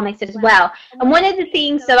own comics as well. And one of the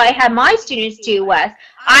things that I had my students do was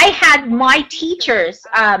I had my teachers,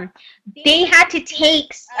 they had to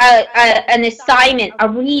take an assignment, a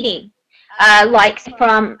reading, like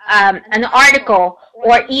from an article,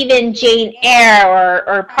 or even Jane Eyre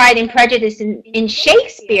or Pride and Prejudice in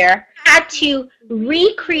Shakespeare, had to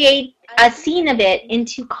recreate a scene of it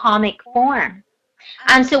into comic form.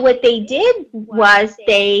 And so what they did was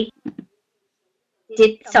they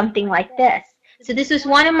did something like this. So this was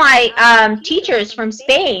one of my teachers from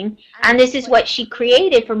Spain, and this is what she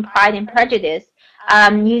created from Pride and Prejudice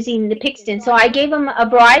using the Pixton. So I gave them a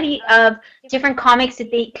variety of different comics that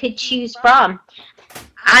they could choose from.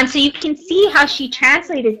 And so you can see how she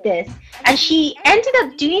translated this. And she ended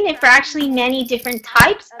up doing it for actually many different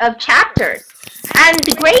types of chapters. And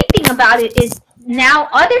the great thing about it is now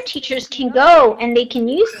other teachers can go and they can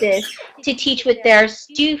use this to teach with their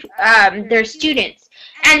students.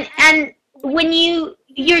 And when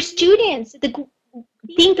your students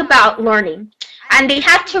think about learning and they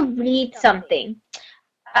have to read something,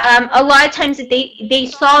 a lot of times if they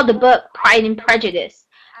saw the book Pride and Prejudice,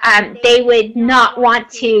 they would not want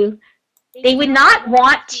to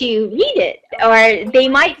read it, or they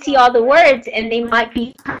might see all the words and they might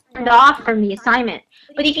be turned off from the assignment.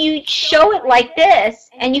 But if you show it like this,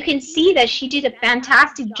 and you can see that she did a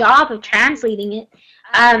fantastic job of translating it,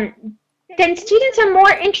 then students are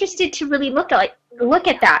more interested to really look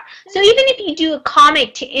at that. So even if you do a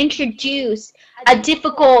comic to introduce a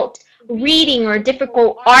difficult reading or a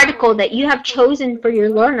difficult article that you have chosen for your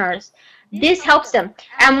learners, this helps them.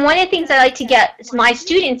 And one of the things I like to get my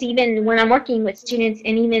students, even when I'm working with students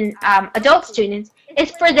and even adult students,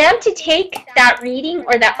 is for them to take that reading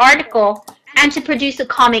or that article and to produce a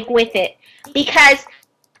comic with it. Because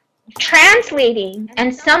translating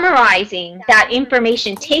and summarizing that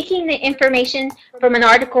information, taking the information from an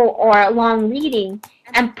article or a long reading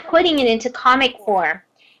and putting it into comic form,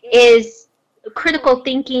 is critical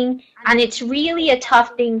thinking, and it's really a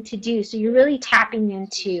tough thing to do. So you're really tapping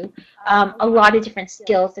into a lot of different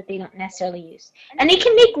skills that they don't necessarily use. And they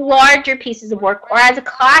can make larger pieces of work, or as a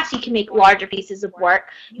class you can make larger pieces of work.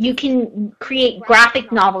 You can create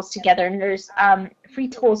graphic novels together, and there's free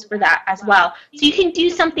tools for that as well. So you can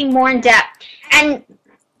do something more in depth. And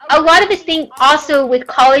a lot of us think also with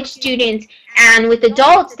college students and with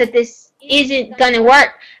adults that this isn't going to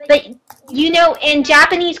work. But you know, in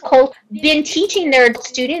Japanese culture, been teaching their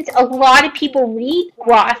students, a lot of people read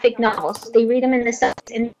graphic novels. They read them in the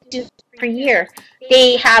subs and do for years.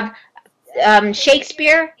 They have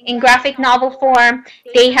Shakespeare in graphic novel form.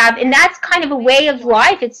 They have, and that's kind of a way of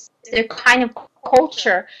life. It's their kind of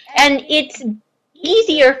culture, and it's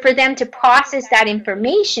easier for them to process that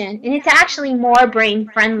information, and it's actually more brain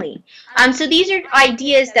friendly. So these are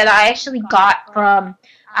ideas that I actually got from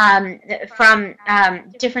from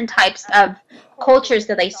different types of cultures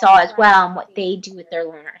that I saw as well and what they do with their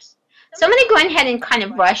learners. So I'm going to go ahead and kind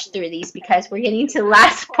of rush through these because we're getting to the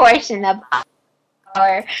last portion of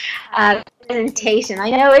our presentation. I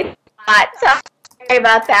know it's not, so sorry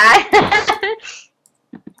about that.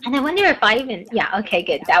 And I wonder if I even, yeah, okay,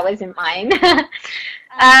 good. That wasn't mine.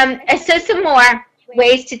 So some more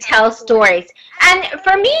ways to tell stories. And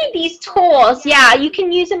for me, these tools, yeah, you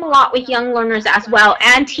can use them a lot with young learners as well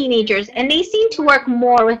and teenagers, and they seem to work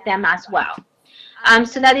more with them as well.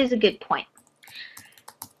 So that is a good point.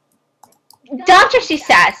 Dr.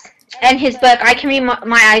 Seuss, in his book, I Can Read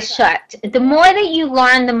My Eyes Shut, the more that you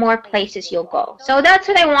learn, the more places you'll go. So that's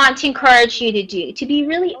what I want to encourage you to do, to be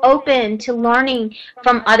really open to learning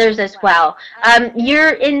from others as well.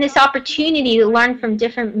 You're in this opportunity to learn from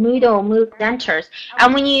different Moodle presenters.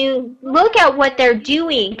 And when you look at what they're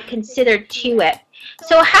doing, consider to it.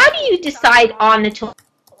 So how do you decide on the tool?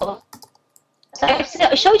 So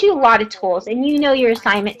I showed you a lot of tools, and you know your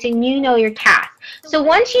assignments, and you know your tasks. So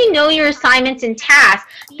once you know your assignments and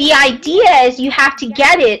tasks, the idea is you have to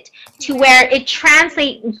get it to where it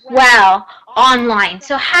translates well online.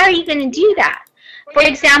 So how are you going to do that? For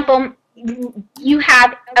example, you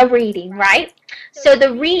have a reading, right? So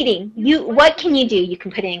the reading, what can you do? You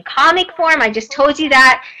can put it in comic form. I just told you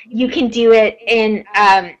that. You can do it in,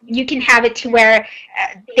 you can have it to where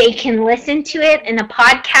they can listen to it in a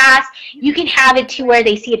podcast. You can have it to where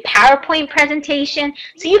they see a PowerPoint presentation.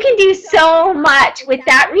 So you can do so much with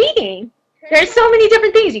that reading. There's so many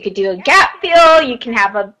different things. You could do a gap fill. You can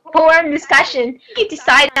have a forum discussion. You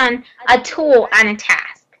decide on a tool and a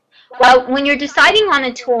task. Well, when you're deciding on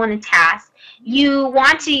a tool and a task, you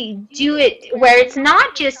want to do it where it's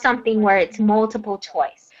not just something where it's multiple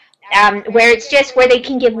choice, where it's just where they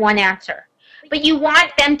can give one answer. But you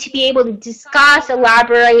want them to be able to discuss,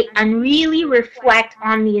 elaborate, and really reflect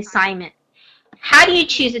on the assignment. How do you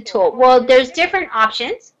choose a tool? Well, there's different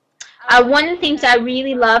options. One of the things I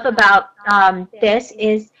really love about this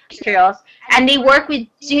is materials, and they work with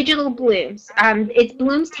digital blooms. It's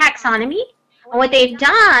Bloom's taxonomy. And what they've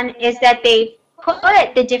done is that they've put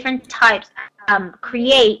the different types,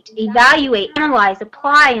 create, evaluate, analyze,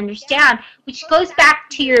 apply, understand, which goes back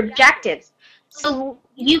to your objectives. So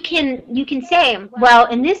you can say, well,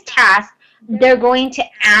 in this task, they're going to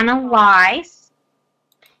analyze,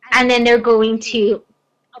 and then they're going to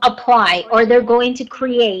apply, or they're going to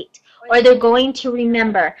create, or they're going to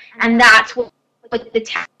remember, and that's what the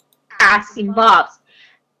task involves.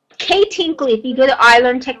 Kay Tinkley, if you go to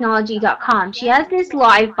ilearntechnology.com, she has this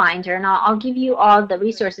live binder, and I'll give you all the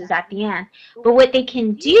resources at the end. But what they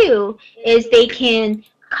can do is they can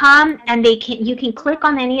come and you can click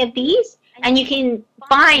on any of these, and you can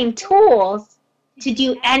find tools to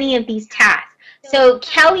do any of these tasks. So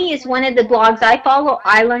Kelly is one of the blogs I follow,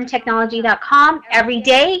 ilearntechnology.com. Every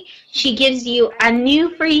day she gives you a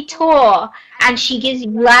new free tool, and she gives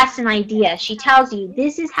you lesson ideas. She tells you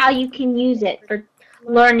this is how you can use it for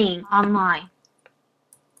learning online.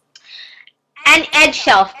 And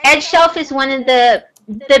EdgeShelf. EdgeShelf is one of the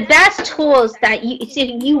best tools that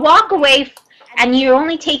you walk away and you're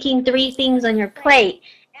only taking 3 things on your plate.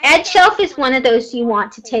 EdgeShelf is one of those you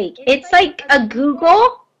want to take. It's like a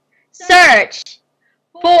Google search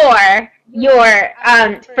for your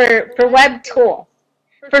for web tools,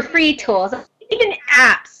 for free tools, even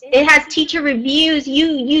apps. It has teacher reviews.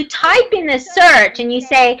 You type in the search and you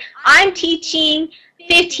say, I'm teaching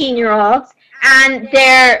 15-year-olds and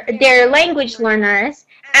they're language learners,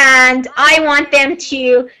 and I want them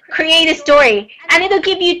to create a story, and it'll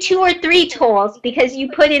give you 2 or 3 tools because you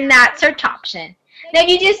put in that search option. Now, if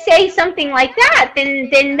you just say something like that,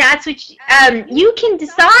 then that's what you can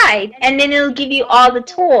decide, and then it'll give you all the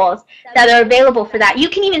tools that are available for that. You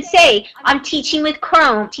can even say, I'm teaching with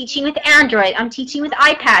Chrome, teaching with Android, I'm teaching with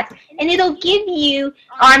iPad, and it'll give you,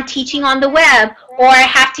 I'm teaching on the web, or I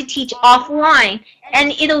have to teach offline,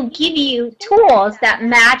 and it'll give you tools that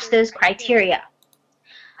match those criteria.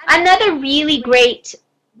 Another really great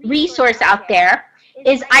resource out there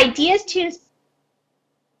is Ideas to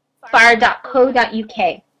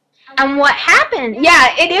Inspire.co.uk. And what happened?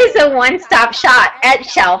 Yeah, it is a one-stop shop,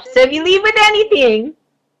 EdgeShelf. So if you leave with anything,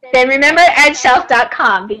 then remember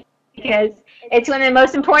EdgeShelf.com, because it's one of the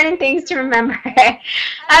most important things to remember.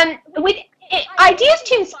 With Ideas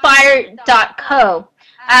to Inspire.co,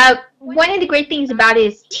 one of the great things about it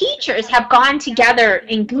is teachers have gone together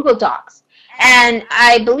in Google Docs. And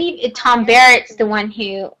I believe Tom Barrett's the one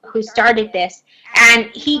who started this. And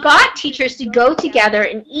he got teachers to go together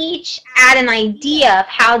and each add an idea of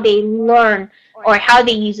how they learn or how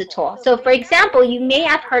they use a tool. So, for example, you may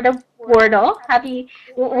have heard of Wordle.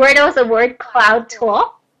 Wordle is a word cloud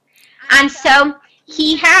tool. And so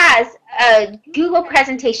he has a Google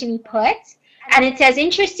presentation he puts, and it says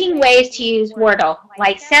interesting ways to use Wordle,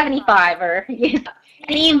 like 75 or, you know,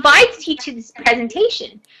 and he invites you to this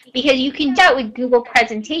presentation because you can do that with Google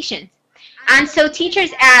presentations. And so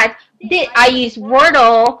teachers add, I use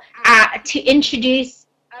Wordle to introduce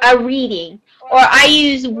a reading, or I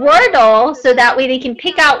use Wordle so that way they can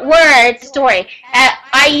pick out words, story.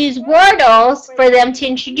 I use Wordles for them to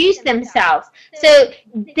introduce themselves. So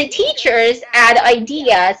the teachers add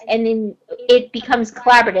ideas, and then it becomes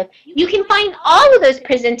collaborative. You can find all of those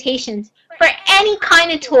presentations for any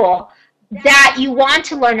kind of tool that you want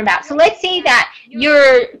to learn about. So let's say that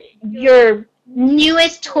your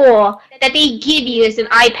newest tool that they give you is an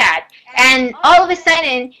iPad, and all of a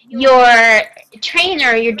sudden your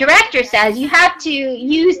trainer, your director says you have to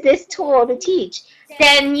use this tool to teach.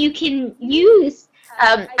 Then you can use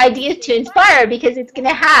Ideas to Inspire, because it's going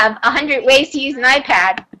to have 100 ways to use an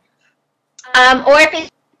iPad. Or if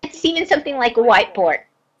it's even something like a whiteboard.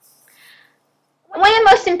 One of the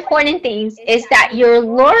most important things is that your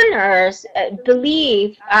learners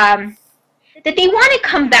believe that they want to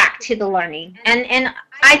come back to the learning. And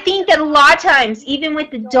I think that a lot of times, even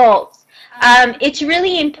with adults, it's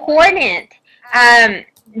really important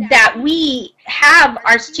that we have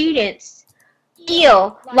our students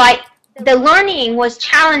feel like the learning was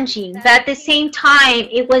challenging, but at the same time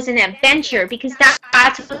it was an adventure, because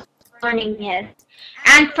that's what learning is.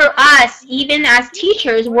 And for us, even as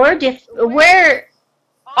teachers, we're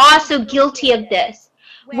also guilty of this,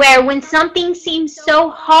 where when something seems so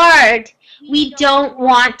hard, we don't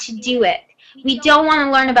want to do it. We don't want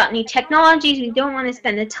to learn about new technologies. We don't want to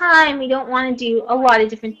spend the time. We don't want to do a lot of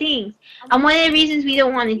different things. And one of the reasons we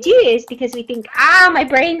don't want to do it is because we think, my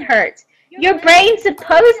brain hurts. Your brain's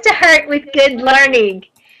supposed to hurt with good learning.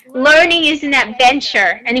 Learning is an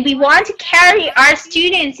adventure. And if we want to carry our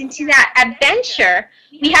students into that adventure,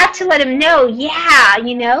 we have to let them know, yeah,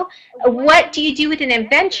 you know, what do you do with an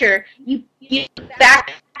adventure? You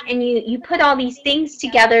back and you put all these things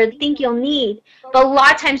together, think you'll need. But a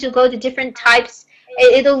lot of times you'll go to different types.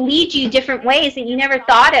 It'll lead you different ways that you never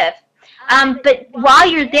thought of. But while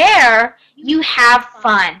you're there, you have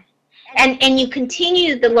fun. And you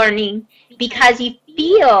continue the learning because you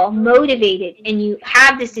feel motivated and you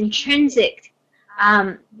have this intrinsic,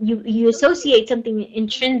 you associate something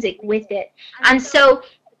intrinsic with it. And so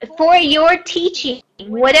for your teaching,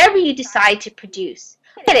 whatever you decide to produce,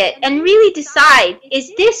 look at it and really decide,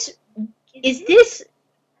 is this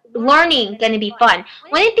learning going to be fun?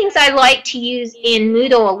 One of the things I like to use in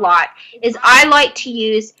Moodle a lot is I like to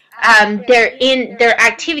use their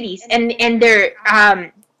activities and their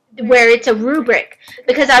where it's a rubric,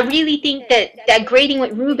 because I really think that grading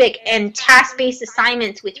with rubric and task-based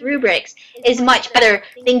assignments with rubrics is much better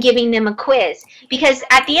than giving them a quiz, because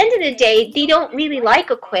at the end of the day, they don't really like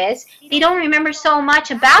a quiz. They don't remember so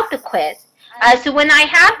much about the quiz. So when I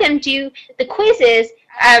have them do the quizzes,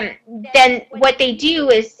 then what they do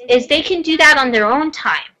is they can do that on their own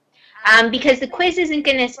time, because the quiz isn't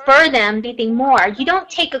going to spur them anything more. You don't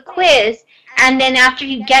take a quiz and then after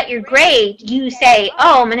you get your grade, you say,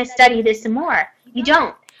 oh, I'm going to study this some more. You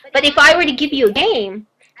don't. But if I were to give you a game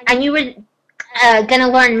and you were going to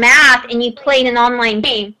learn math and you played an online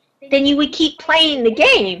game, then you would keep playing the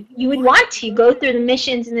game. You would want to go through the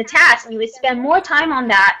missions and the tasks, and you would spend more time on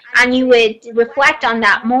that, and you would reflect on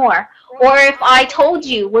that more. Or if I told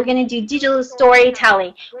you we're going to do digital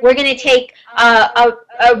storytelling, we're going to take a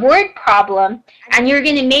word problem, and you're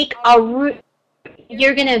going to make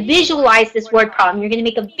you're going to visualize this word problem. You're going to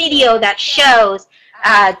make a video that shows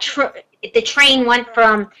the train went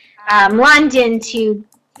from London to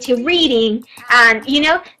reading, and you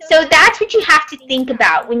know, so that's what you have to think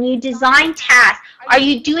about when you design tasks. Are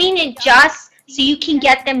you doing it just so you can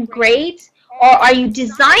get them grades, or are you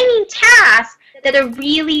designing tasks that are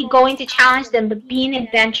really going to challenge them but be an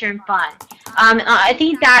adventure and fun? I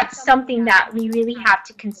think that's something that we really have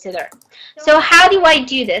to consider. So how do I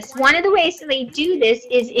do this? One of the ways that I do this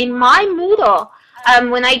is in my Moodle.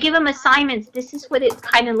 When I give them assignments, this is what it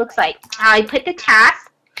kind of looks like. I put the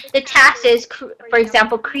task. The task is, for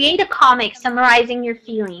example, create a comic summarizing your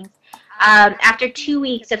feelings after 2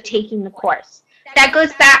 weeks of taking the course. That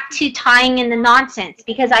goes back to tying in the nonsense,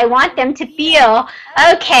 because I want them to feel,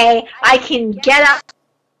 okay, I can get up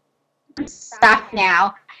stuff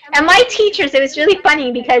now. And my teachers, it was really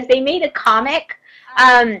funny because they made a comic.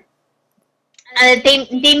 They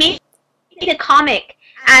made a comic,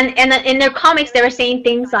 and in their comics they were saying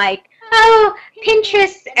things like, oh,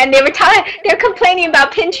 Pinterest, and they were complaining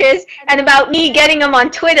about Pinterest and about me getting them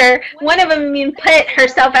on Twitter. One of them even put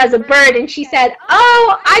herself as a bird, and she said,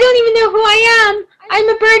 oh, I don't even know who I am. I'm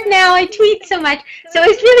a bird now. I tweet so much. So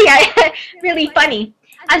it's really, really funny.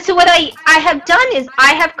 And so what I have done is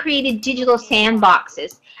I have created digital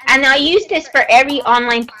sandboxes. And I use this for every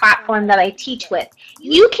online platform that I teach with.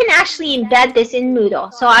 You can actually embed this in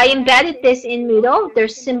Moodle. So I embedded this in Moodle.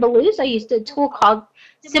 There's Symbaloo. I used a tool called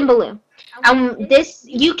Symbaloo.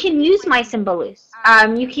 You can use my Symbaloo.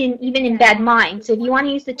 You can even embed mine. So if you want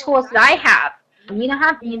to use the tools that I have, you don't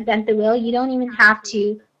have to invent the wheel. You don't even have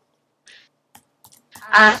to.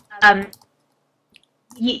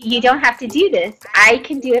 You don't have to do this. I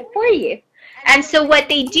can do it for you. And so what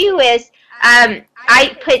they do is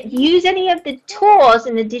I use any of the tools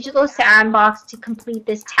in the digital sandbox to complete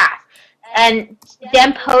this task. And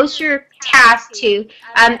then post your task to,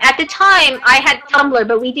 at the time I had Tumblr,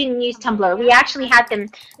 but we didn't use Tumblr. We actually had them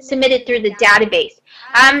submitted through the database.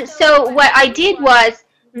 So what I did was,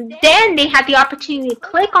 then they had the opportunity to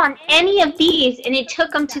click on any of these and it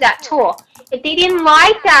took them to that tool. If they didn't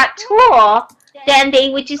like that tool, then they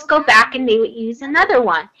would just go back and they would use another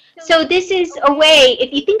one. So this is a way,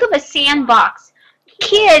 if you think of a sandbox,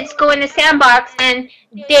 kids go in the sandbox and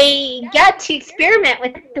they get to experiment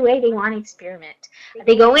with it the way they want to experiment.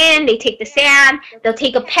 They go in, they take the sand, they'll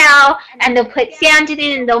take a pail, and they'll put sand in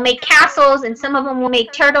it, and they'll make castles, and some of them will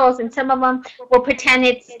make turtles, and some of them will pretend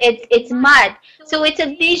it's mud. So it's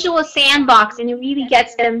a visual sandbox, and it really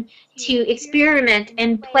gets them to experiment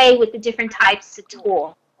and play with the different types of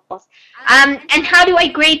tools. And how do I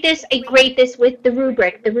grade this? I grade this with the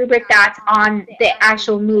rubric that's on the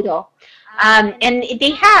actual Moodle. And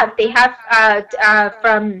they have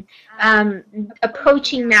from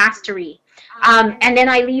approaching mastery. And then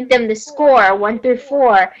I leave them the score 1 through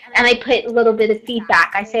 4, and I put a little bit of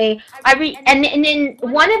feedback. I say, and then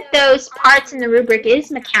one of those parts in the rubric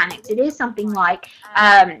is mechanics. It is something like,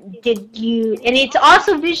 and it's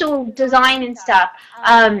also visual design and stuff.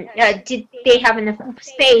 Did they have enough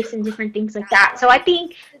space and different things like that? So I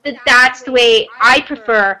think that that's the way I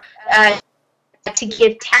prefer to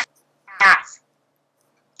give tasks.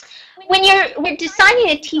 When we're deciding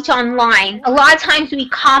to teach online, a lot of times we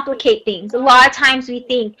complicate things. A lot of times we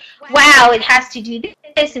think, wow, it has to do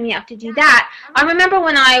this and we have to do that. I remember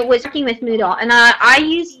when I was working with Moodle, and I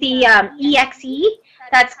used the EXE.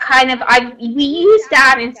 That's kind of, we use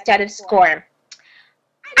that instead of SCORM.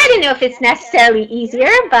 I don't know if it's necessarily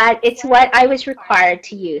easier, but it's what I was required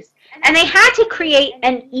to use. And I had to create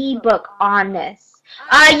an ebook on this.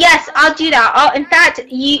 Yes, I'll do that. In fact,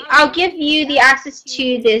 I'll give you the access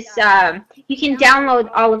to this. You can download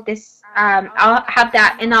all of this. I'll have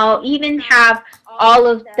that, and I'll even have all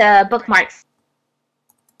of the bookmarks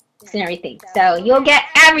and everything. So you'll get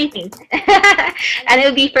everything, and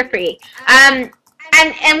it'll be for free. And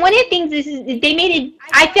one of the things is they made it.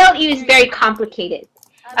 I felt it was very complicated.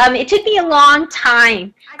 It took me a long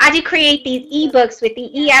time. I had to create these ebooks with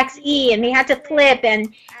the EXE, and they had to flip, and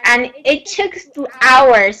it took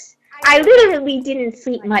hours. I literally didn't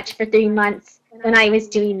sleep much for 3 months when I was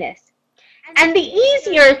doing this. And the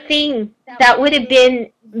easier thing that would have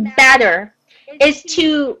been better is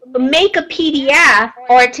to make a PDF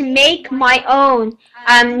or to make my own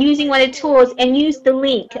using one of the tools and use the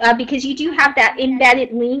link, because you do have that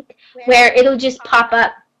embedded link where it'll just pop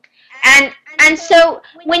up. And so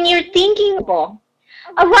when you're thinking,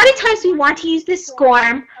 a lot of times we want to use the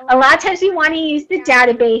SCORM, a lot of times we want to use the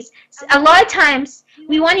database, a lot of times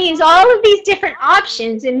we want to use all of these different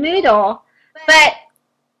options in Moodle, but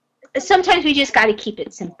sometimes we just got to keep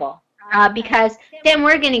it simple, because then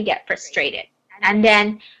we're going to get frustrated, and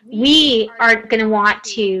then we are going to want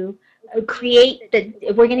to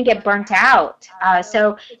we're going to get burnt out.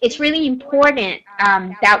 So it's really important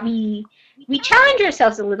that we challenge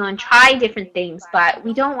ourselves a little and try different things, but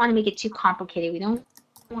we don't want to make it too complicated. We don't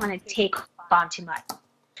want to take on too much.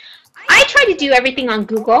 I try to do everything on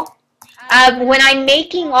Google when I'm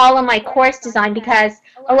making all of my course design, because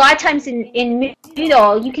a lot of times in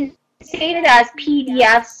Moodle you can save it as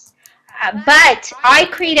PDFs, but I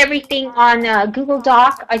create everything on Google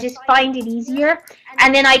Doc. I just find it easier,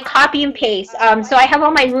 and then I copy and paste. So I have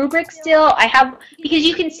all my rubrics still. Because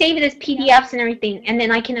you can save it as PDFs and everything, and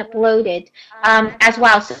then I can upload it as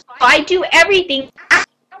well. So I do everything.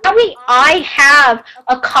 I have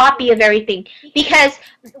a copy of everything, because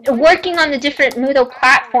working on the different Moodle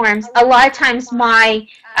platforms, a lot of times my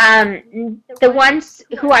the ones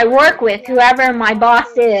who I work with, whoever my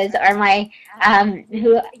boss is, or my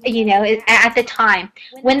who is at the time,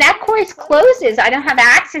 when that course closes, I don't have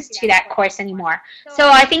access to that course anymore. So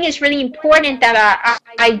I think it's really important that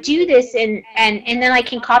I do this, and then I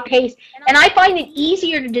can copy paste. And I find it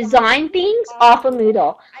easier to design things off of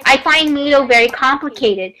Moodle. I find Moodle very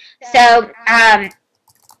complicated. So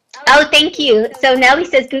Oh, thank you. So Nellie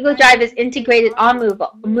says Google Drive is integrated on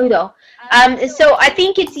Moodle. So I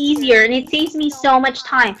think it's easier and it saves me so much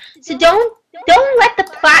time. So don't let the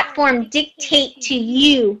platform dictate to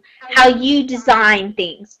you how you design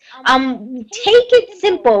things. Take it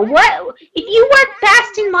simple. What if you work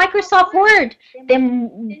best in Microsoft Word? Then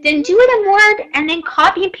do it in Word and then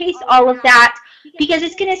copy and paste all of that, because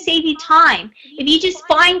it's going to save you time. If you just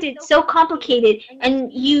find it so complicated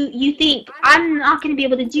and you think, I'm not going to be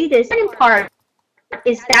able to do this, the important part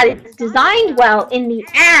is that it's designed well in the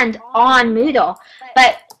end on Moodle.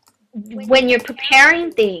 But when you're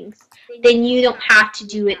preparing things, then you don't have to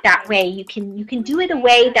do it that way. You can do it a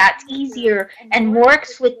way that's easier and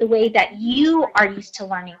works with the way that you are used to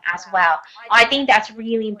learning as well. I think that's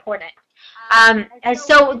really important.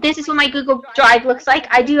 So this is what my Google Drive looks like.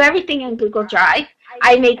 I do everything in Google Drive.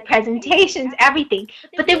 I make presentations, everything.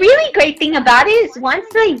 But the really great thing about it is once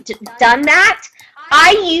I've done that,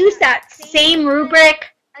 I use that same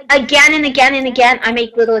rubric again and again and again. I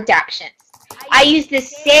make little adaptations. I use the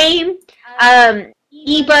same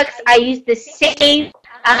ebooks. I use the same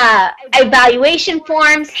evaluation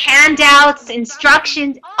forms, handouts,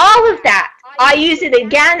 instructions, all of that. I use it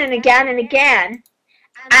again and again and again,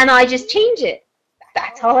 and I just change it.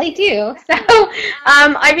 That's all I do. So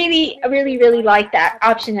I really like that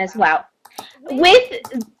option as well.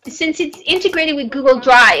 Since it's integrated with Google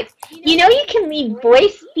Drive, you can leave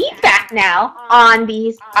voice feedback now on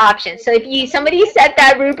these options. So if somebody said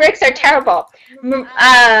that rubrics are terrible,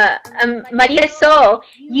 Maria Sol,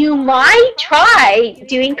 you might try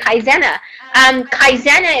doing Kaizena.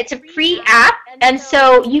 Kaizena, it's a free app, and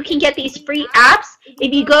so you can get these free apps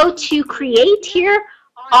if you go to Create here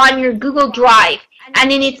on your Google Drive, and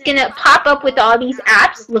then it's going to pop up with all these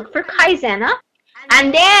apps. Look for Kaizena,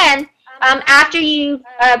 and then after you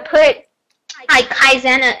put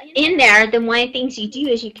Kaizena in there, then one of the things you do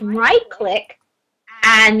is you can right-click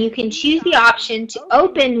and you can choose the option to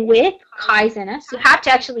open with Kaizena. So you have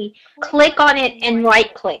to actually click on it and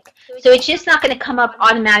right-click. So it's just not going to come up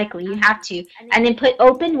automatically. You have to, and then put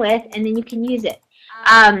open with, and then you can use it.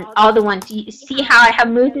 All the ones. You see how I have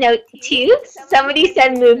Move Note too? Somebody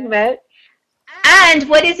said Move Note. And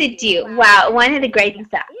what does it do? Wow, one of the great things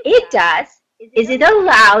that it does is it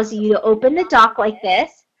allows you to open the doc like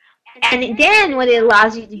this, and then what it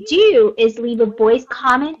allows you to do is leave a voice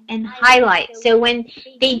comment and highlight. So when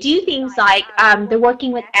they do things like they're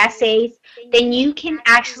working with essays, then you can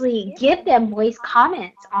actually give them voice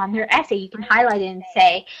comments on their essay. You can highlight it and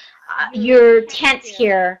say, you're tense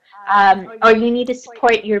here, or you need to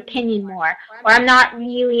support your opinion more, or I'm not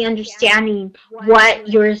really understanding what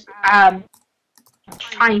you're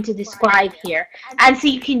trying to describe here. And so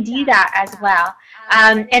you can do that as well.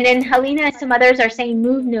 And then Helena and some others are saying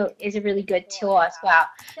Move Note is a really good tool as well.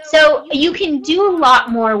 So you can do a lot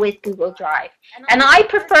more with Google Drive. And I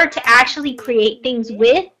prefer to actually create things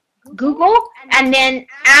with Google and then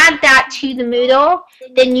add that to the Moodle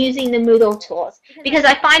than using the Moodle tools. Because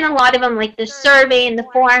I find a lot of them, like the survey and the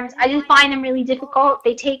forms, I just find them really difficult.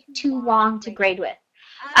 They take too long to grade with.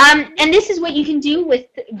 And this is what you can do with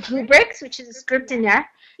rubrics, which is a script in there.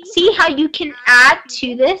 See how you can add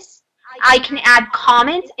to this? I can add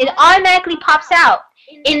comments. It automatically pops out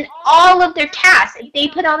in all of their tasks. If they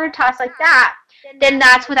put all their tasks like that, then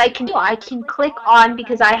that's what I can do. I can click on,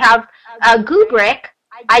 because I have a rubric,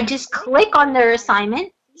 I just click on their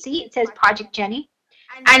assignment. See, it says Project Jenny.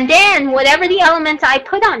 And then whatever the elements I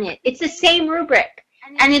put on it, it's the same rubric.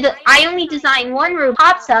 And I only design one rubric,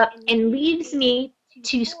 pops up and leaves me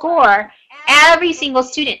to score every single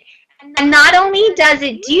student. And not only does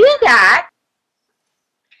it do that,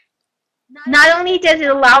 not only does it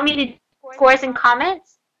allow me to do scores and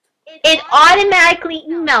comments, it automatically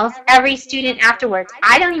emails every student afterwards.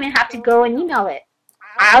 I don't even have to go and email it.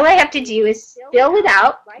 All I have to do is fill it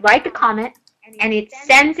out, write the comment, and it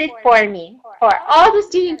sends it for me for all the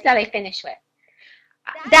students that I finish with.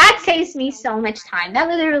 That saves me so much time. That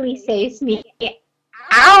literally saves me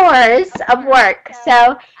hours of work.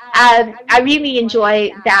 So I really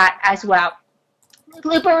enjoy that as well.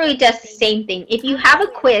 Blooperoo does the same thing. If you have a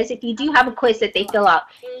quiz, if you do have a quiz that they fill out,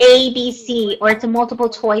 A, B, C, or it's a multiple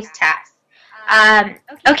choice test.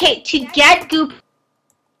 Okay, to get Goop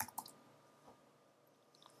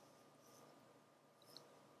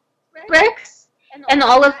rubrics and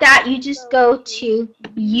all of that, you just go to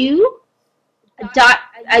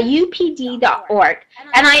upd.org.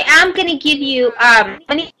 And I am going to give you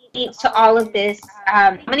links to all of this.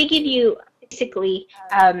 I'm going to give you basically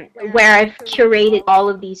where I've curated all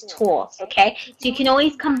of these tools. Okay, so you can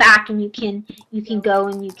always come back and you can go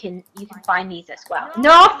and you can find these as well. And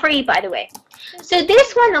they're all free, by the way. So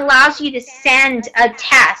this one allows you to send a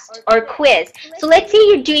test or quiz. So let's say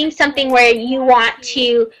you're doing something where you want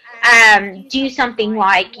to do something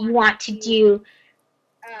like you want to do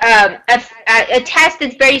a test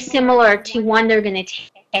that's very similar to one they're going to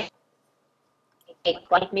take.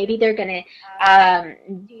 Like maybe they're going to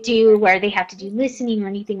do where they have to do listening or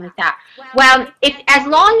anything like that. Well, as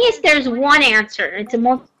long as there's one answer, it's a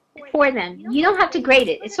multiple for them, you don't have to grade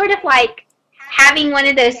it. It's sort of like having one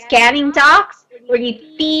of those scanning docs where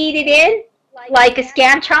you feed it in like a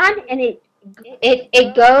Scantron, and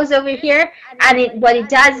it goes over here, and what it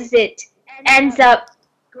does is it ends up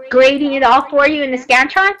grading it all for you in the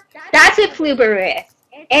Scantron. That's what Flubaroo is.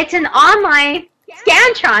 It's an online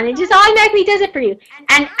Scantron. It just automatically does it for you.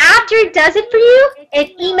 And after it does it for you,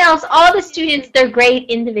 it emails all the students their grade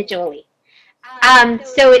individually.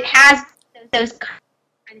 So it has those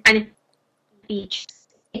kind of features.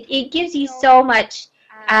 It gives you so much,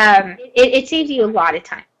 it saves you a lot of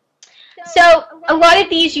time. So a lot of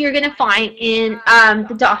these you're going to find in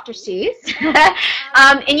the Dr. Seuss,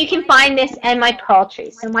 and you can find this in my Pearl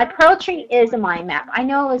Tree. So my Pearl Tree is a mind map. I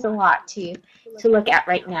know it was a lot to look at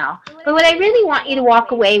right now, but what I really want you to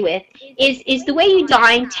walk away with is the way you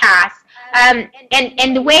design tasks,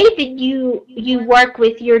 and the way that you work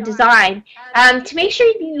with your design to make sure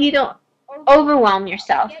you don't overwhelm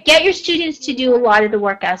yourself. Get your students to do a lot of the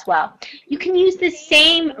work as well. You can use the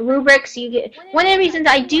same rubrics. One of the reasons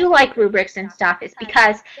I do like rubrics and stuff is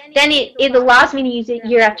because then it allows me to use it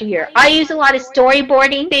year after year. I use a lot of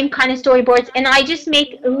storyboarding, same kind of storyboards, and I just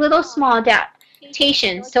make little small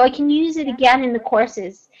adaptations so I can use it again in the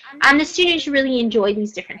courses. And the students really enjoy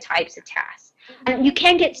these different types of tasks. And you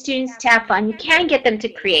can get students to have fun. You can get them to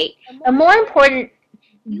create. And more important,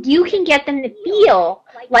 you can get them to feel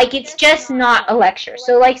like it's just not a lecture.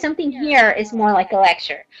 So like something here is more like a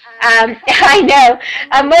lecture. I know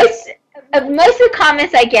most of the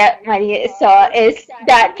comments I get, Maria, is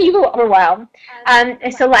that people are overwhelmed.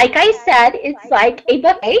 So like I said, it's like a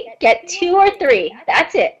buffet. Get 2 or 3.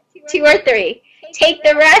 That's it. 2 or 3. Take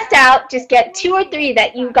the rest out. Just get 2 or 3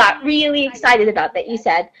 that you got really excited about, that you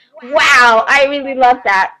said, wow, I really love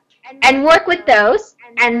that. And work with those.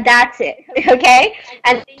 And that's it, okay?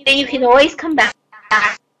 And then you can always come back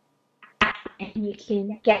and you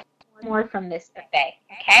can get more from this buffet,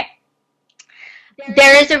 okay?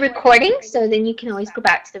 There is a recording, so then you can always go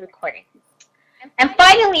back to the recording. And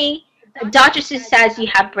finally, Dr. Seuss says you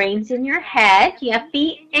have brains in your head, you have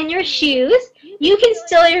feet in your shoes, you can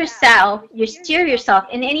steer yourself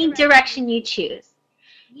in any direction you choose.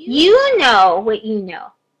 You know what you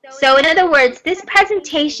know. So in other words, this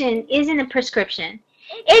presentation isn't a prescription.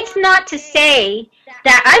 It's not to say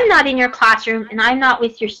that I'm not in your classroom and I'm not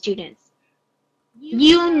with your students.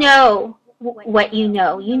 You know what you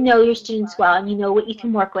know. You know your students well, and you know what you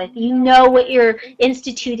can work with. You know what your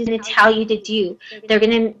institute is going to tell you to do. They're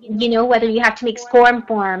going to, whether you have to make score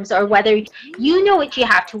forms or whether you know what you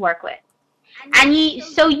have to work with. And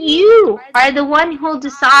so you are the one who will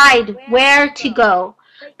decide where to go.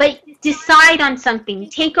 But decide on something.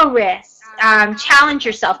 Take a risk. Challenge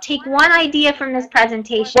yourself. Take one idea from this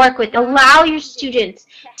presentation. Work with. Allow your students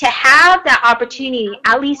to have that opportunity,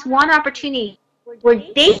 at least one opportunity, where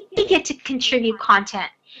they get to contribute content.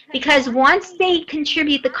 Because once they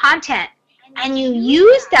contribute the content and you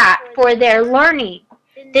use that for their learning,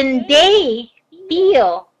 then they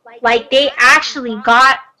feel like they actually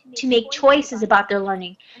got to make choices about their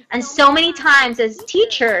learning. And so many times as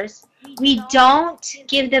teachers, we don't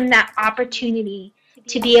give them that opportunity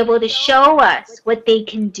to be able to show us what they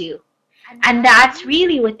can do. And that's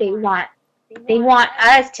really what they want. They want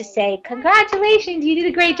us to say, congratulations, you did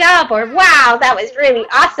a great job, or wow, that was really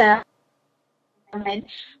awesome. And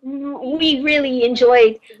we really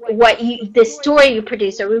enjoyed the story you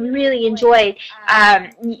produced, or we really enjoyed,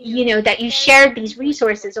 that you shared these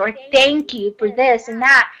resources, or thank you for this and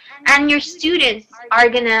that. And your students are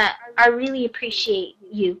really appreciate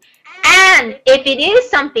you. And if it is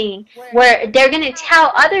something where they're going to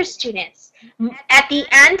tell other students, at the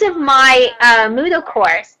end of my Moodle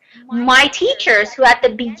course, my teachers, who at the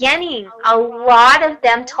beginning, a lot of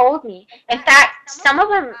them told me, in fact, some of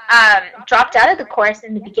them dropped out of the course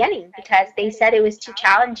in the beginning because they said it was too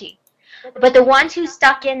challenging. But the ones who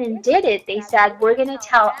stuck in and did it, they said, we're going to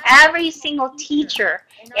tell every single teacher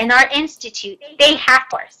in our institute they have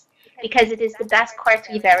course, because it is the best course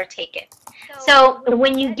we've ever taken. So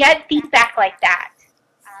when you get feedback like that,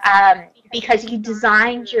 because you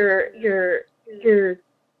designed your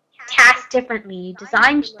tasks differently, you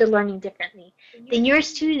design the learning differently, then your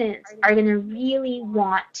students are going to really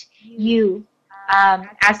want you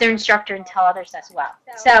as their instructor and tell others as well.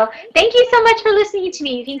 So thank you so much for listening to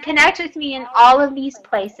me. You can connect with me in all of these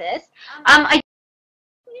places. I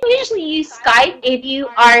usually use Skype. If you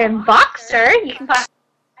are in Boxer, you can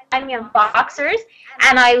find me on Boxers,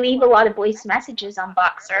 and I leave a lot of voice messages on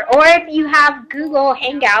Boxer. Or if you have Google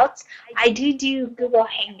Hangouts, I do Google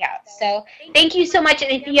Hangouts. So thank you so much.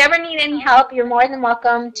 And if you ever need any help, you're more than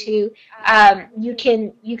welcome to. You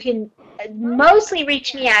can mostly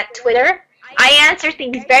reach me at Twitter. I answer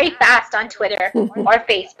things very fast on Twitter or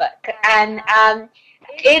Facebook, and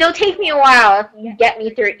it'll take me a while if you get me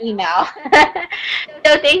through email.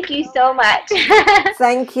 So thank you so much.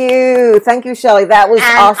 Thank you, Shelly. That was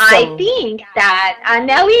awesome. I think that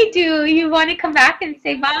Nelly, do you want to come back and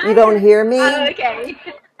say bye? You don't hear me? Oh, okay.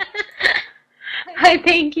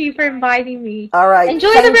 Thank you for inviting me. All right.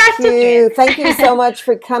 Enjoy the rest of it. Thank you so much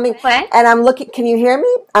for coming. What? And I'm looking, can you hear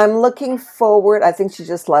me? I'm looking forward. I think she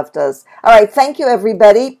just left us. All right. Thank you,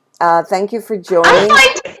 everybody. Thank you for joining.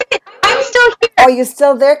 I'm still here. Oh, you're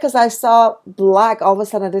still there? Because I saw black. All of a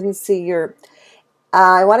sudden, I didn't see your...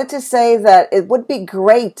 I wanted to say that it would be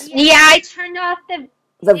great. Yeah, I turned off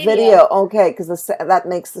the video. Okay, because that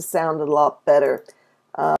makes the sound a lot better.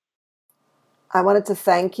 I wanted to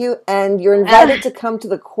thank you, and you're invited to come to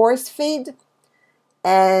the course feed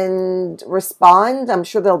and respond. I'm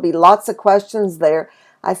sure there'll be lots of questions there.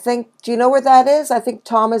 I think, do you know where that is? I think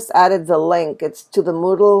Thomas added the link. It's to the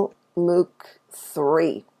Moodle MOOC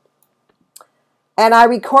 3. And I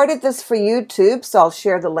recorded this for YouTube, so I'll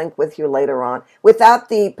share the link with you later on. Without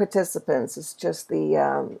the participants, it's just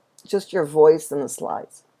the just your voice and the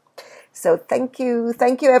slides. So thank you,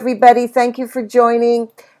 everybody. Thank you for joining.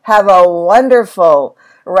 Have a wonderful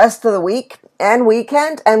rest of the week and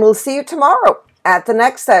weekend, and we'll see you tomorrow at the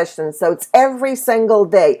next session. So it's every single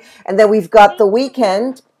day, and then we've got the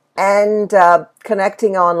weekend and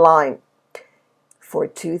connecting online for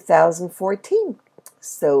 2014.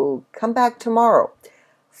 So come back tomorrow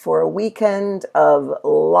for a weekend of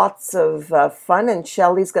lots of fun, and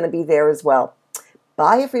Shelly's going to be there as well.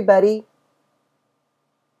 Bye, everybody.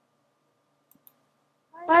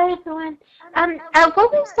 Bye, everyone.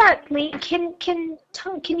 What was that link? Can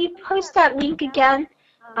you post that link again?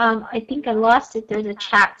 I think I lost it. There's a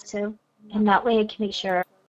chat, so and that way I can make sure.